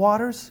flood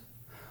waters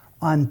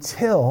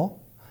until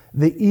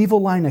The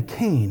evil line of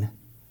Cain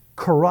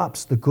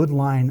corrupts the good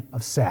line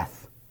of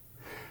Seth.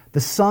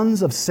 The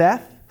sons of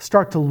Seth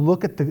start to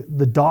look at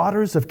the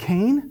daughters of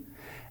Cain,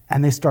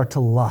 and they start to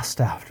lust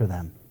after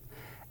them.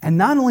 And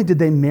not only did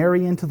they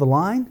marry into the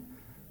line,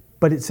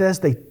 but it says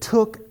they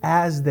took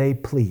as they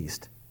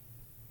pleased,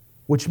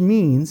 which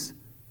means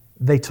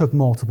they took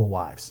multiple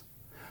wives.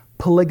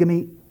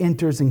 Polygamy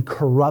enters and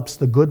corrupts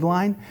the good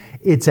line.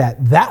 It's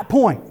at that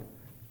point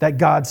that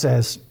God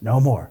says, no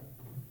more.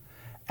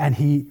 And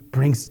he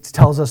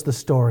tells us the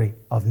story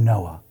of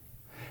Noah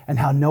and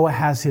how Noah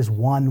has his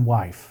one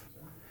wife.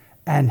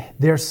 And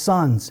their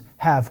sons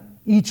have,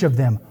 each of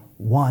them,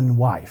 one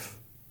wife.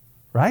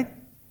 Right?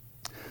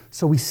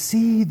 So we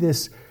see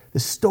the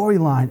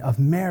storyline of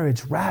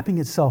marriage wrapping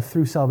itself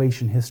through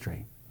salvation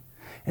history.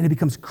 And it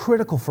becomes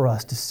critical for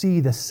us to see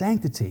the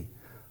sanctity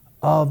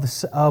of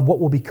what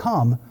will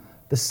become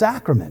the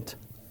sacrament.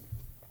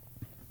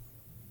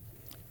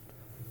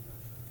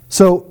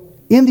 So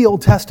in the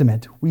Old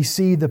Testament, we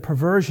see the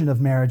perversion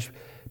of marriage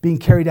being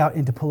carried out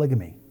into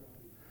polygamy.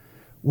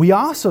 We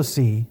also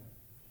see,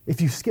 if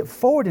you skip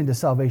forward into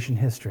salvation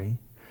history,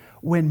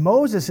 when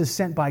Moses is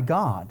sent by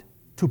God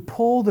to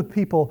pull the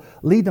people,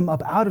 lead them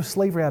up out of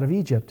slavery out of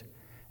Egypt,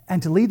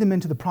 and to lead them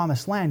into the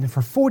promised land. And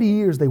for 40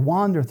 years they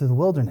wander through the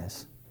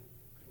wilderness.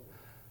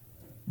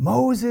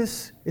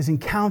 Moses is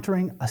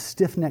encountering a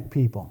stiff-necked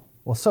people.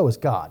 Well, so is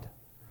God.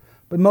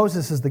 But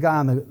Moses is the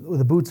guy with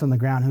the boots on the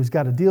ground who's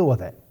got to deal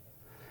with it.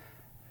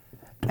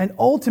 And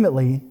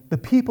ultimately, the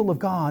people of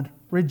God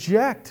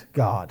reject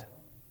God.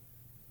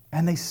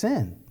 And they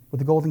sin with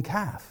the golden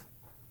calf.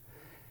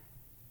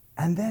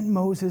 And then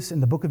Moses,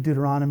 in the book of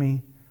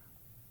Deuteronomy,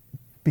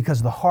 because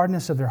of the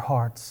hardness of their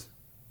hearts,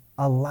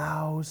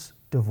 allows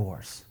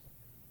divorce.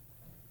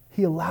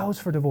 He allows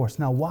for divorce.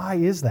 Now, why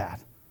is that?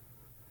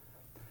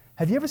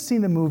 Have you ever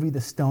seen the movie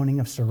The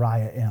Stoning of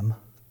Sariah M?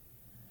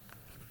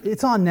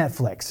 It's on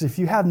Netflix. If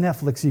you have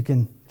Netflix, you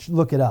can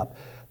look it up.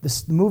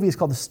 This movie is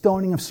called The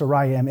Stoning of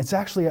Sariah M. It's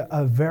actually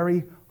a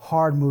very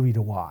hard movie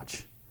to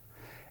watch.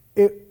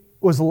 It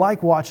was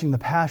like watching The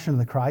Passion of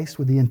the Christ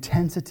with the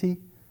intensity.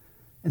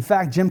 In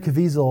fact, Jim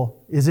Caviezel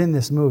is in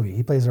this movie.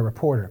 He plays a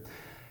reporter.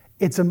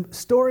 It's a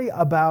story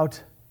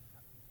about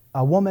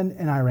a woman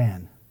in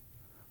Iran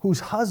whose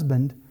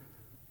husband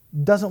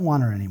doesn't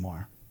want her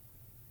anymore.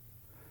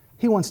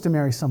 He wants to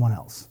marry someone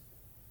else.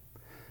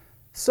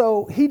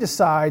 So he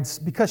decides,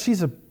 because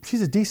she's a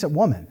decent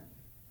woman,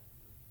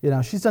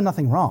 she's done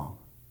nothing wrong.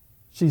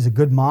 She's a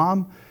good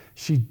mom.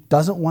 She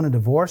doesn't want a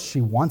divorce.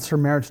 She wants her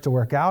marriage to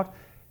work out.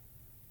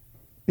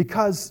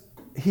 Because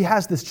he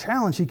has this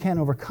challenge he can't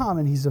overcome,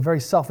 and he's a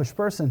very selfish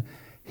person,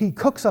 he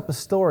cooks up a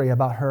story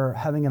about her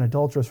having an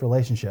adulterous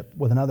relationship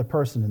with another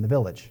person in the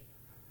village.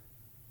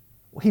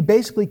 He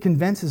basically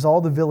convinces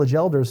all the village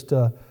elders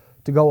to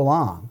go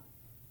along.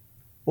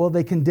 Well,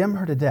 they condemn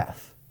her to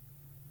death.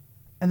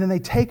 And then they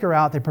take her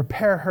out, they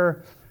prepare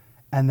her,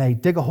 and they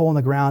dig a hole in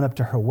the ground up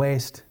to her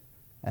waist,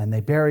 and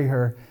they bury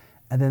her.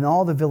 And then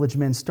all the village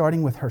men,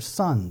 starting with her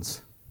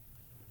sons,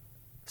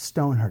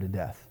 stone her to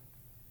death.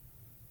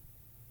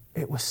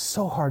 It was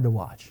so hard to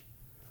watch.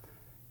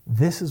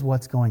 This is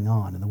what's going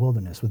on in the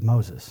wilderness with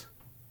Moses.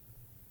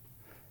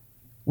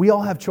 We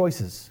all have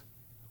choices.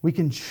 We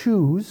can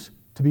choose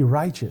to be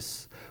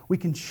righteous. We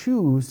can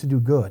choose to do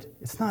good.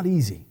 It's not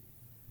easy.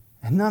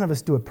 And none of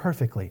us do it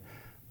perfectly.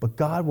 But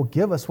God will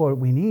give us what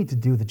we need to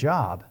do the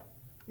job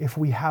if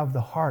we have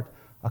the heart,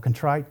 a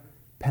contrite,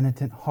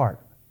 penitent heart.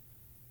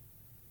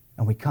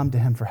 And we come to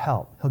Him for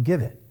help. He'll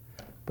give it.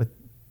 But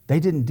they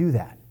didn't do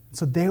that.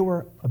 So they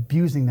were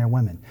abusing their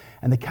women.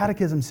 And the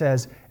Catechism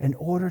says, in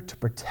order to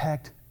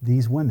protect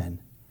these women,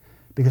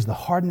 because of the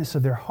hardness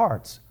of their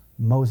hearts,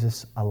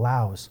 Moses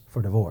allows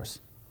for divorce.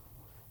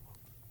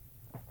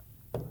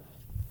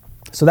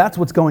 So that's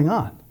what's going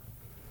on.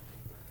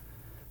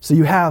 So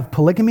you have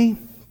polygamy,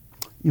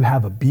 you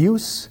have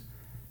abuse,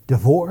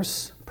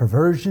 divorce,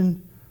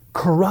 perversion,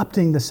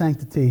 corrupting the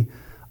sanctity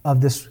of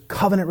this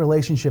covenant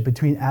relationship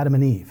between Adam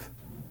and Eve.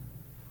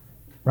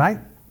 Right?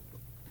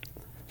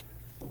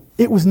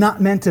 It was not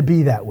meant to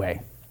be that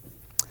way.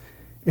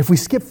 If we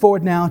skip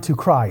forward now to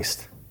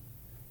Christ,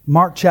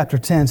 Mark chapter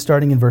 10,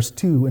 starting in verse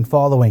 2 and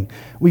following,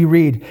 we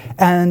read,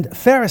 "And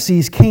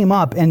Pharisees came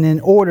up and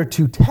in order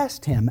to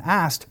test him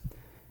asked,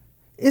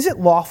 'Is it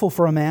lawful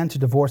for a man to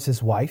divorce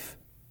his wife?'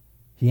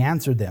 He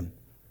answered them,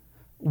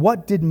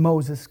 'What did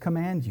Moses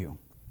command you?'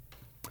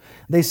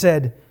 They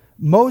said,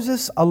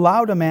 'Moses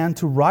allowed a man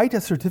to write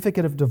a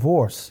certificate of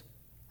divorce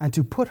and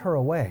to put her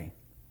away.'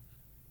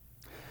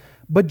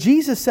 But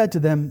Jesus said to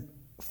them,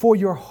 'For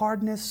your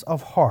hardness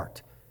of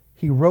heart,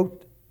 He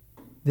wrote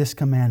this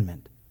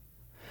commandment.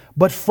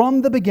 But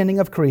from the beginning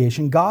of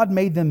creation, God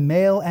made them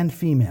male and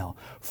female.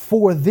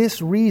 For this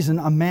reason,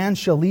 a man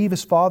shall leave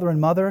his father and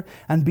mother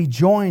and be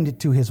joined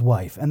to his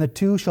wife, and the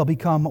two shall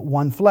become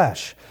one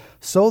flesh.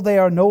 So they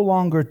are no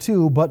longer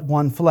two, but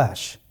one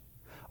flesh.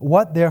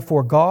 What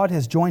therefore God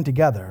has joined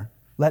together,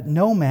 let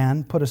no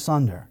man put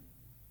asunder.'"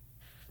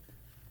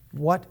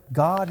 What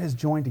God has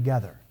joined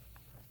together,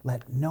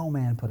 let no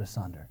man put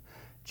asunder.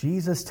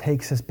 Jesus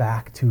takes us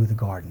back to the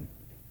garden.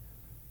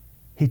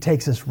 He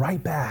takes us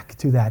right back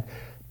to that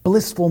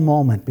blissful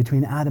moment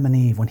between Adam and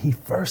Eve when he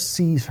first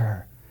sees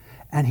her,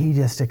 and he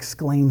just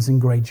exclaims in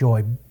great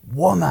joy,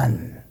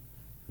 "Woman,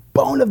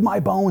 bone of my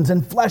bones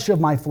and flesh of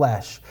my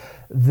flesh."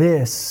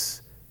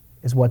 This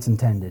is what's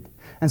intended.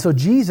 And so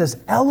Jesus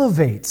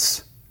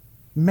elevates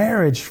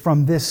marriage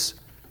from this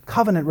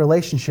covenant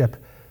relationship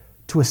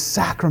to a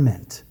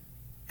sacrament,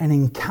 an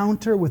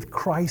encounter with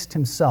Christ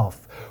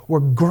himself,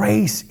 where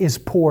grace is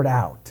poured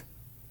out.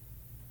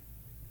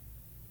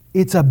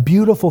 It's a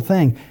beautiful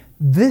thing.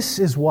 This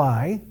is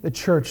why the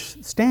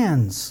church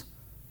stands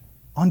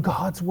on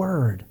God's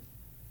word,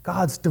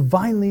 God's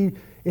divinely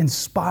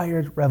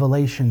inspired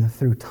revelation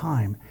through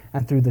time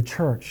and through the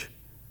church,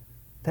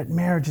 that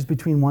marriage is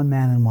between one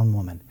man and one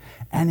woman.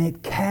 And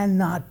it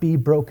cannot be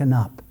broken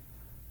up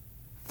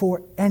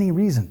for any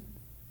reason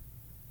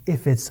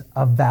if it's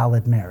a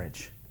valid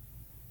marriage,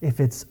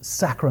 if it's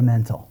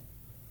sacramental.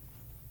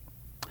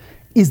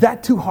 Is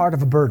that too hard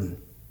of a burden?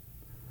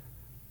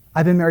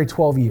 I've been married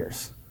 12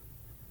 years.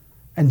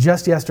 And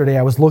just yesterday,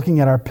 I was looking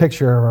at our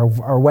picture,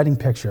 our wedding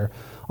picture,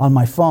 on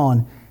my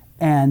phone,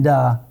 and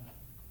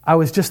I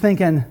was just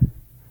thinking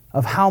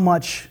of how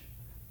much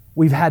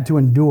we've had to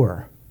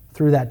endure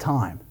through that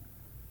time.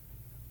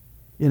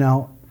 You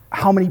know,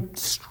 how many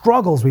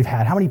struggles we've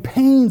had, how many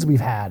pains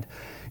we've had.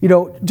 You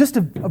know, just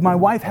of my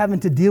wife having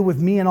to deal with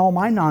me and all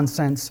my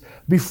nonsense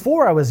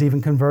before I was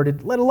even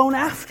converted, let alone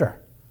after.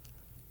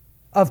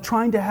 Of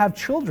trying to have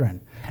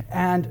children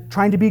and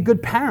trying to be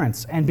good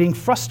parents and being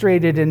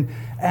frustrated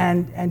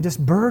and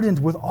just burdened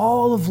with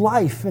all of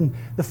life and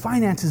the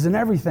finances and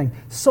everything.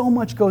 So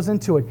much goes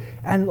into it.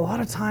 And a lot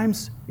of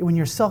times when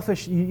you're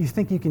selfish, you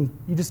think you're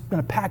just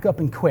going to pack up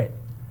and quit.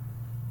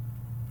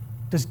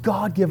 Does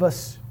God give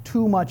us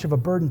too much of a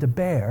burden to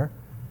bear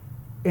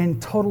in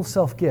total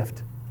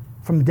self-gift?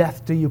 From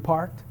death do you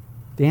part?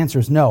 The answer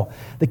is no.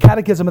 The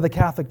Catechism of the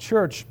Catholic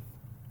Church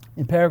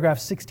in paragraph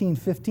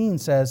 1615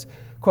 says,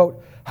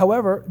 quote,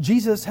 "However,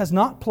 Jesus has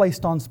not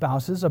placed on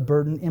spouses a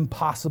burden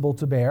impossible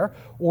to bear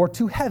or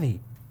too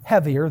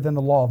heavier than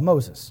the law of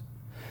Moses.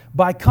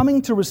 By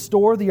coming to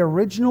restore the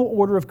original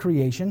order of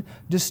creation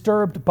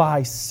disturbed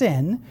by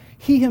sin,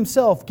 he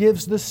himself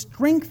gives the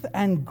strength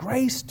and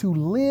grace to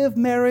live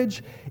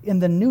marriage in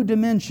the new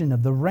dimension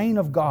of the reign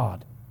of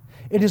God.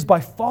 It is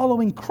by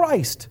following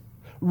Christ,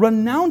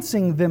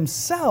 renouncing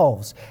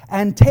themselves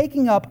and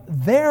taking up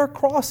their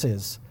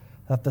crosses,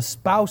 that the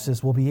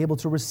spouses will be able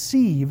to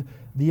receive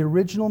the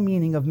original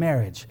meaning of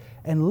marriage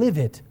and live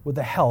it with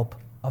the help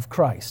of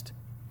Christ.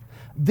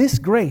 This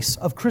grace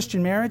of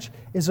Christian marriage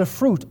is a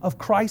fruit of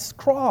Christ's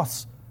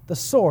cross, the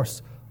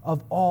source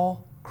of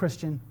all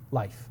Christian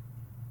life.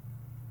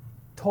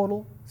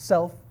 Total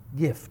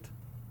self-gift.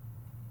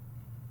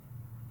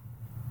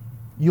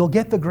 You'll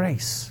get the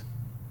grace.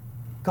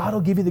 God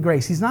will give you the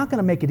grace. He's not going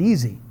to make it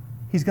easy.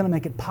 He's going to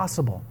make it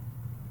possible.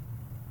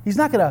 He's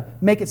not going to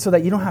make it so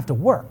that you don't have to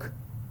work.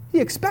 He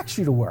expects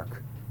you to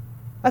work.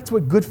 That's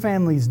what good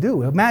families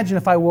do. Imagine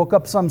if I woke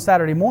up some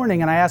Saturday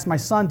morning and I asked my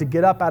son to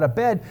get up out of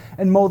bed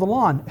and mow the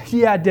lawn.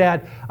 Yeah,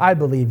 Dad, I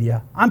believe you.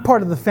 I'm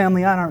part of the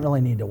family. I don't really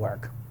need to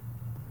work.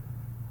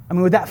 I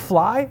mean, would that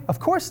fly? Of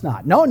course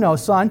not. No,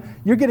 son,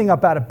 you're getting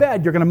up out of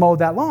bed. You're going to mow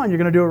that lawn. You're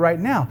going to do it right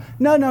now.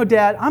 No,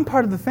 Dad, I'm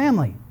part of the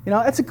family. You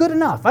know, that's good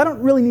enough. I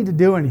don't really need to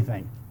do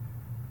anything.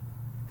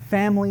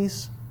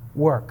 Families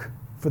work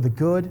for the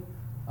good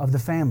of the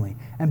family.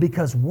 And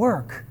because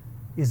work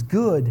is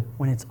good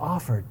when it's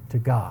offered to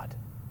God.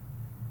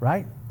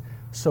 Right?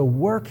 So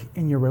work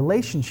in your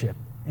relationship,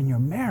 in your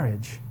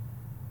marriage,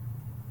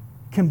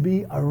 can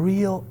be a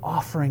real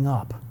offering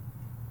up.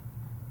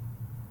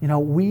 You know,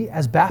 we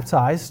as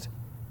baptized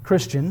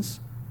Christians,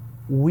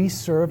 we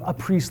serve a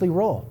priestly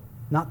role.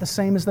 Not the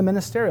same as the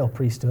ministerial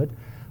priesthood,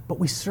 but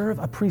we serve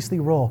a priestly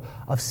role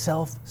of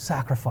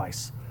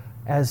self-sacrifice.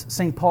 As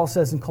St. Paul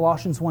says in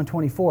Colossians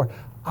 1:24,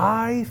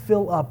 I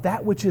fill up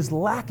that which is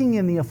lacking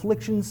in the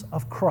afflictions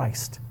of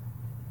Christ,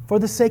 for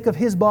the sake of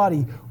his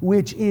body,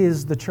 which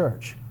is the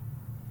church.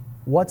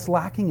 What's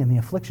lacking in the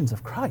afflictions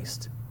of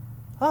Christ?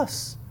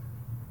 Us.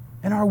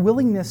 And our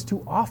willingness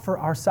to offer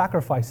our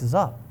sacrifices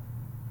up,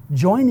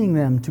 joining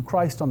them to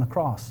Christ on the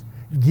cross,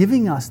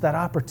 giving us that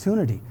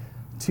opportunity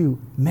to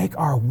make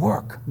our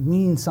work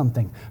mean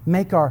something,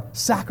 make our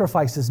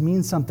sacrifices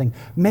mean something,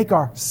 make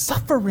our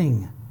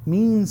suffering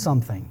mean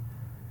something.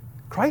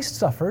 Christ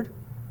suffered,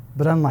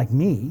 but unlike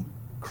me,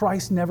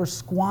 Christ never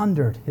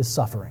squandered his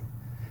suffering.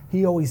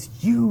 He always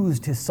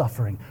used his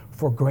suffering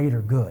for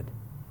greater good.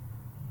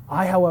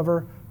 I,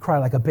 however, cry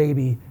like a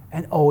baby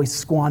and always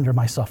squander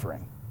my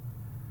suffering.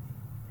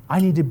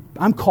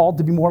 I'm called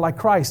to be more like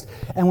Christ.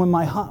 And when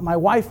my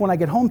wife, when I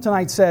get home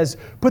tonight, says,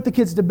 put the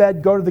kids to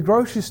bed, go to the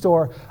grocery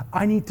store,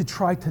 I need to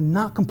try to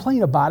not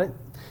complain about it,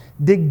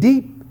 dig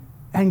deep,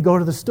 and go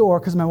to the store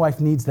because my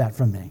wife needs that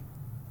from me.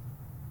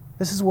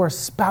 This is where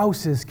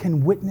spouses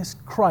can witness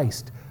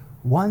Christ,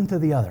 one to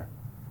the other.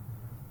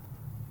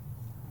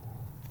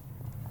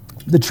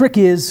 The trick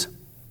is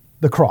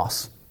the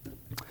cross.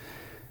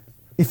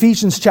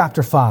 Ephesians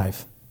chapter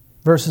 5.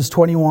 verses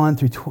 21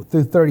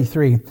 through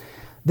 33,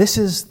 this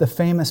is the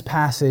famous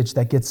passage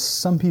that gets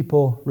some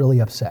people really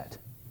upset.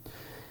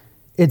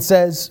 It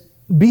says,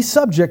 "Be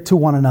subject to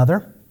one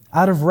another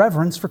out of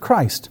reverence for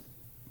Christ.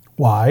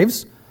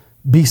 Wives,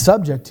 be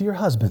subject to your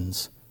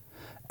husbands,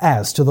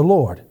 as to the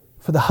Lord.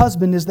 For the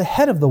husband is the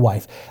head of the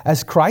wife,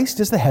 as Christ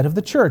is the head of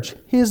the church,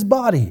 his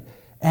body,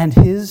 and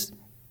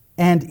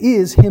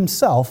is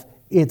himself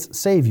its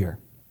Savior.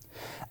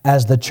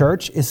 As the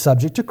church is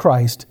subject to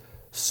Christ,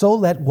 so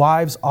let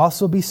wives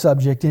also be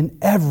subject in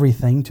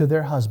everything to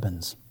their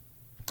husbands."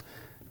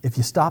 If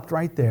you stopped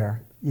right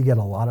there, you get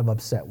a lot of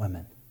upset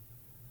women.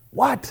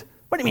 What?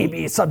 What do you mean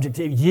be subject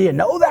to? You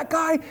know that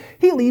guy?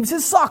 He leaves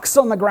his socks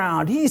on the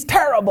ground. He's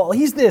terrible.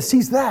 He's this,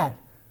 he's that.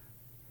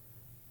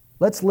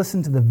 Let's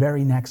listen to the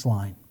very next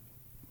line.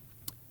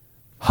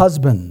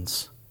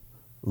 "Husbands,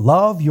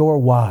 love your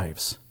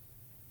wives,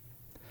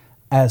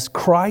 as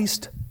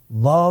Christ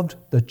loved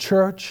the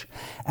church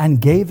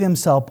and gave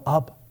himself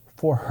up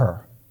for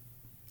her,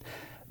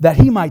 that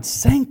he might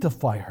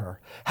sanctify her,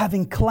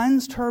 having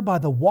cleansed her by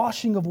the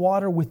washing of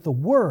water with the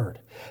word,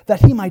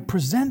 that he might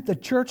present the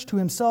church to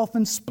himself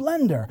in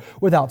splendor,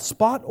 without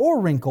spot or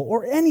wrinkle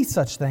or any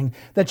such thing,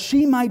 that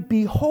she might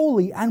be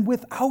holy and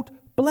without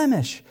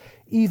blemish.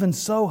 Even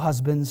so,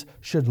 husbands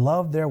should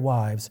love their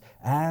wives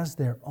as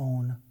their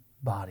own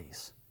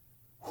bodies."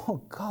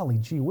 Oh, golly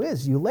gee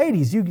whiz, you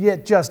ladies, you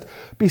get just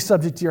be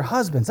subject to your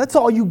husbands. That's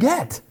all you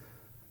get.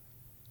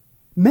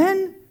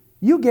 Men,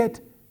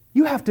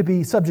 you have to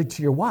be subject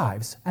to your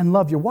wives and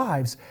love your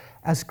wives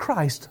as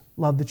Christ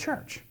loved the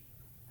church.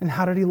 And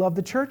how did he love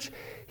the church?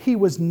 He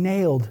was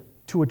nailed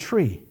to a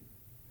tree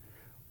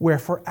where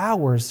for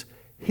hours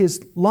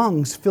his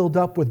lungs filled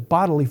up with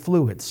bodily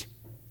fluids.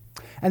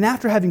 And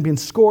after having been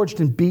scourged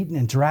and beaten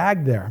and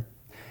dragged there,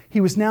 he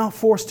was now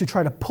forced to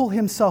try to pull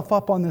himself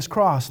up on this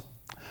cross,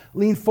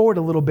 lean forward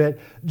a little bit,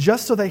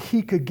 just so that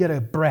he could get a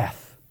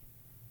breath,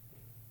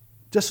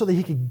 just so that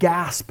he could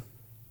gasp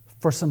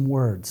for some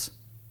words.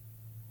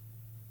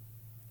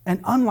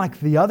 And unlike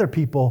the other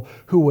people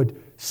who would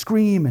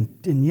scream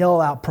and yell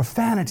out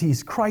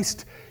profanities,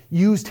 Christ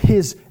used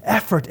his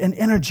effort and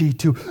energy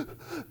to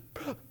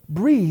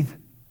breathe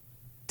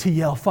to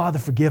yell, "Father,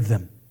 forgive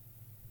them,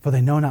 for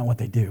they know not what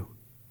they do.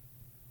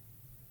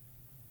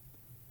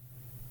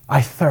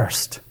 I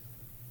thirst.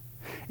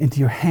 Into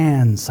your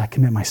hands I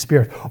commit my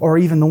spirit." Or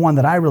even the one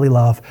that I really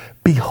love,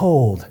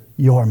 "Behold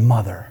your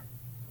mother."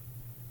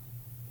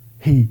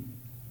 He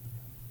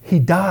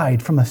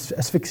died from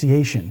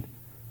asphyxiation.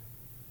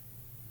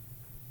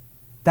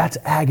 That's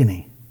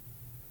agony.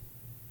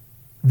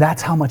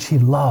 That's how much he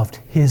loved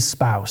his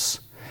spouse.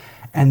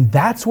 And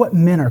that's what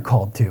men are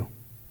called to.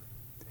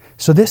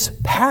 So this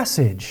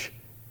passage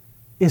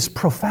is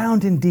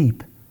profound and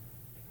deep.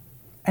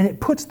 And it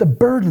puts the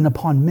burden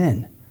upon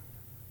men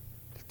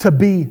to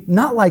be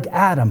not like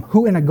Adam,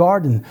 who in a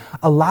garden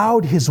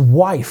allowed his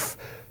wife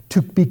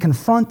to be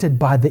confronted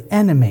by the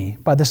enemy,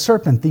 by the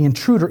serpent, the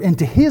intruder,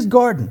 into his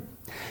garden.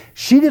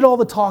 She did all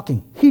the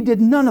talking. He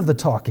did none of the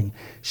talking.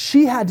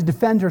 She had to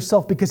defend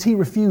herself because he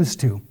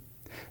refused to.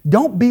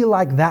 Don't be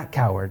like that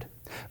coward.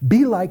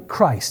 Be like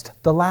Christ,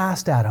 the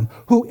last Adam,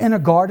 who in a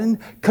garden,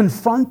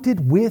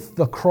 confronted with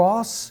the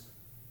cross,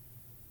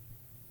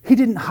 he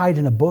didn't hide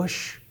in a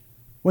bush.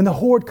 When the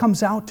horde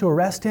comes out to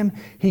arrest him,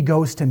 he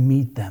goes to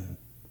meet them.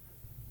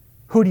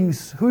 Who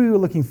are you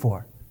looking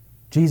for?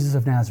 Jesus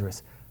of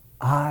Nazareth.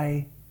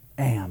 I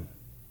am.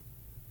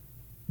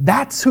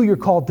 That's who you're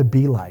called to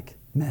be like,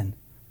 men.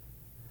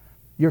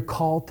 You're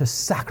called to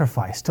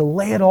sacrifice, to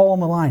lay it all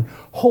on the line,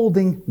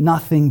 holding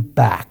nothing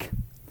back.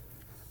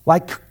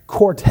 Like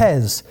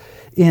Cortez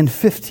in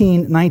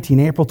 1519,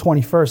 April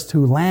 21st,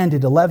 who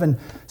landed 11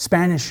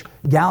 Spanish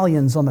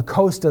galleons on the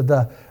coast of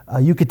the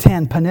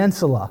Yucatan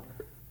Peninsula.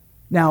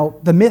 Now,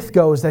 the myth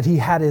goes that he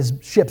had his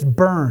ships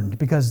burned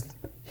because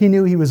he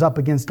knew he was up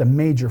against a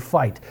major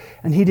fight,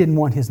 and he didn't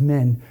want his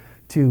men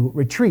to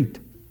retreat.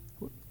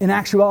 In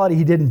actuality,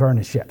 he didn't burn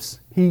his ships.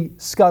 He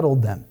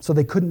scuttled them so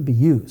they couldn't be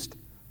used.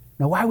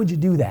 Now, why would you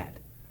do that?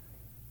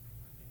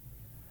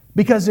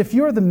 Because if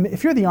you're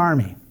the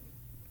army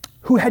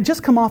who had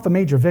just come off a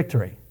major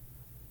victory,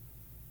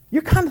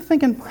 you're kind of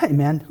thinking, hey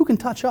man, who can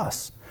touch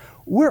us?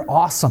 We're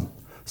awesome.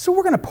 So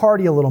we're going to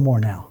party a little more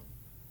now.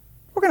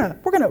 We're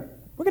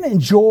going to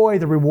enjoy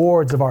the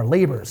rewards of our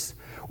labors.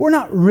 We're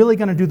not really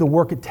going to do the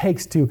work it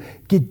takes to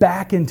get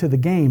back into the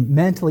game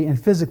mentally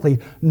and physically,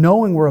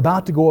 knowing we're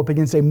about to go up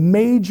against a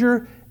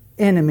major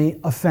enemy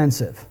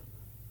offensive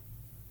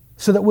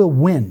so that we'll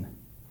win.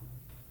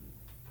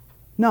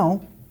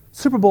 No,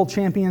 Super Bowl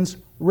champions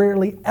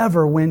rarely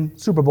ever win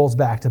Super Bowls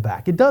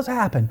back-to-back. It does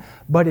happen,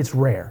 but it's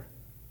rare.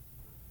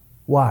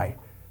 Why?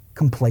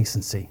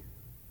 Complacency.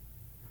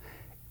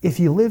 If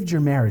you lived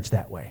your marriage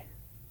that way,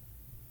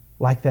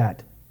 like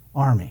that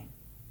army,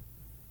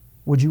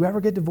 would you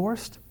ever get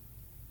divorced?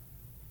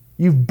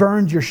 You've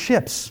burned your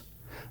ships.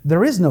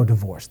 There is no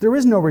divorce. There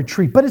is no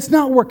retreat, but it's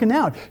not working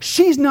out.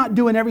 She's not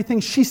doing everything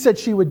she said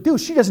she would do.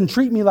 She doesn't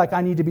treat me like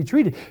I need to be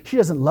treated. She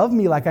doesn't love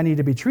me like I need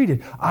to be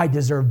treated. I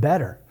deserve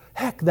better.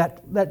 Heck,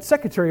 that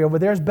secretary over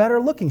there is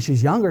better looking.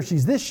 She's younger,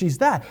 she's this, she's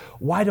that.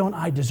 Why don't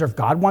I deserve?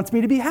 God wants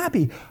me to be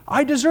happy.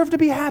 I deserve to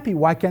be happy.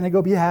 Why can't I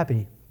go be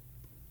happy?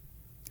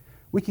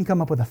 We can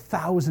come up with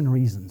 1,000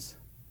 reasons.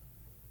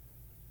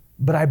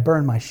 But I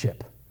burn my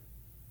ship.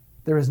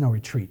 There is no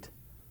retreat.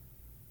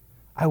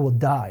 I will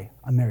die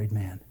a married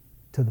man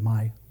to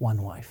my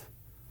one wife.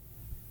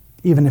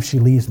 Even if she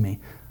leaves me,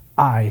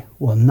 I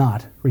will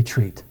not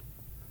retreat.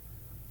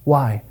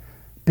 Why?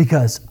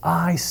 Because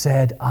I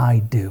said I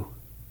do.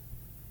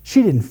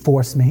 She didn't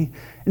force me.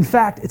 In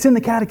fact, it's in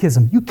the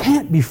catechism. You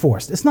can't be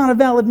forced. It's not a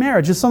valid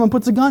marriage if someone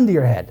puts a gun to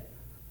your head.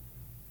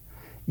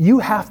 You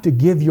have to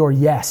give your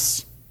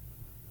yes.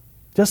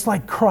 Just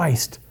like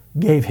Christ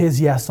gave his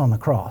yes on the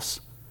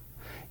cross.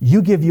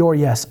 You give your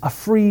yes, a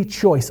free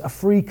choice, a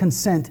free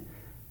consent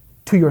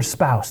to your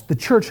spouse. The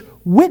church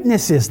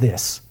witnesses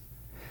this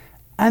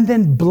and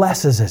then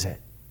blesses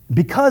it.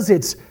 Because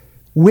it's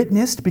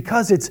witnessed,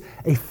 because it's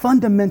a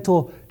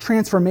fundamental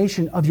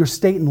transformation of your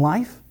state in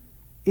life,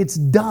 it's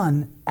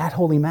done at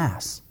Holy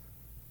Mass.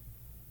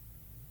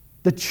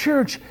 The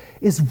church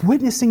is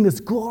witnessing this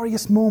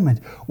glorious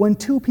moment when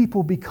two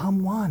people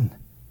become one.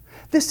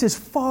 This is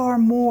far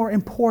more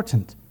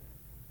important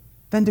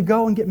than to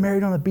go and get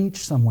married on a beach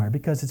somewhere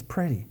because it's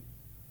pretty,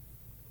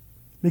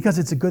 because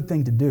it's a good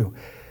thing to do.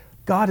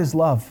 God is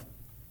love.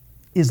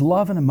 Is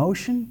love an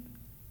emotion?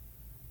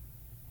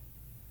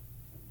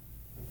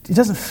 It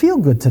doesn't feel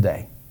good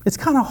today. It's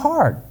kind of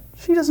hard.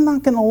 She does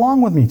not get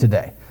along with me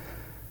today.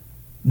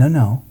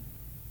 No.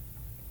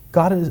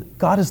 God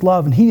is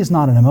love, and he is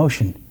not an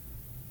emotion.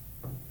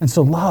 And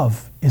so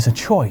love is a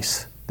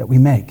choice that we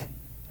make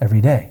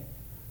every day.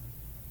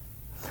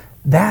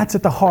 That's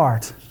at the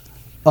heart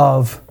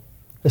of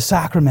the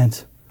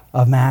sacrament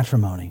of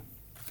matrimony.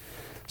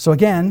 So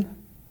again,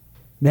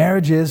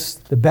 marriage is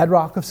the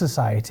bedrock of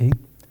society.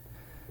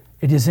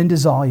 It is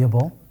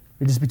indissoluble.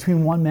 It is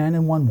between one man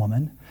and one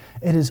woman.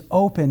 It is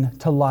open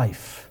to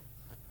life.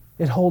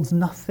 It holds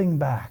nothing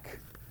back.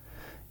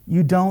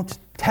 You don't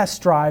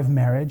test drive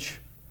marriage.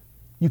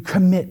 You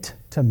commit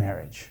to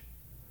marriage.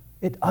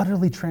 It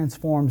utterly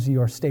transforms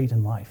your state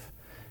in life.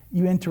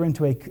 You enter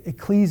into an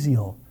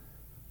ecclesial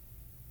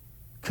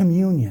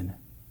communion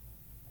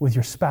with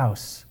your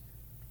spouse,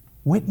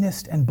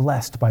 witnessed and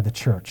blessed by the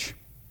church.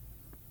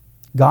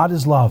 God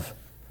is love.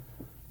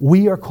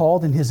 We are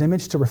called in his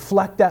image to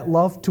reflect that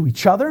love to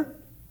each other,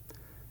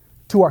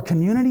 to our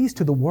communities,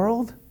 to the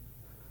world.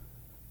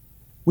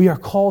 We are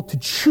called to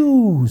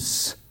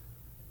choose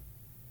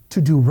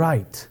to do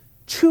right.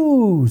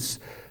 Choose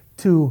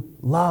to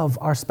love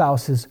our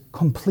spouses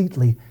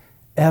completely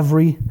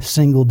every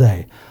single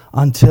day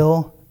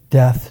until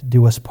death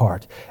do us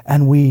part.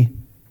 And we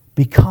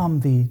become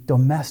the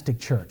domestic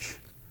church.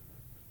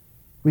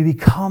 We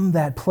become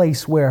that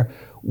place where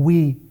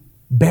we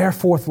bear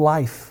forth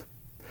life,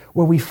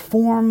 where we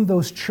form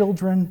those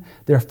children,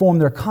 form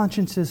their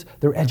consciences,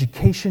 their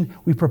education.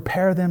 We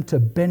prepare them to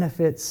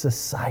benefit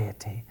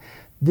society.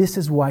 This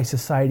is why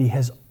society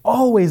has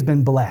always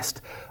been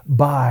blessed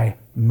by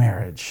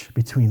marriage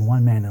between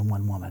one man and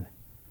one woman.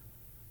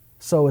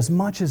 So as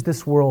much as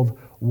this world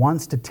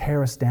wants to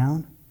tear us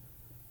down,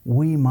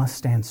 we must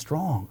stand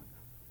strong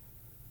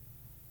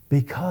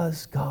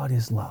because God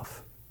is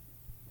love.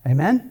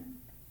 Amen?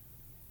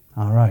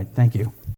 All right, thank you.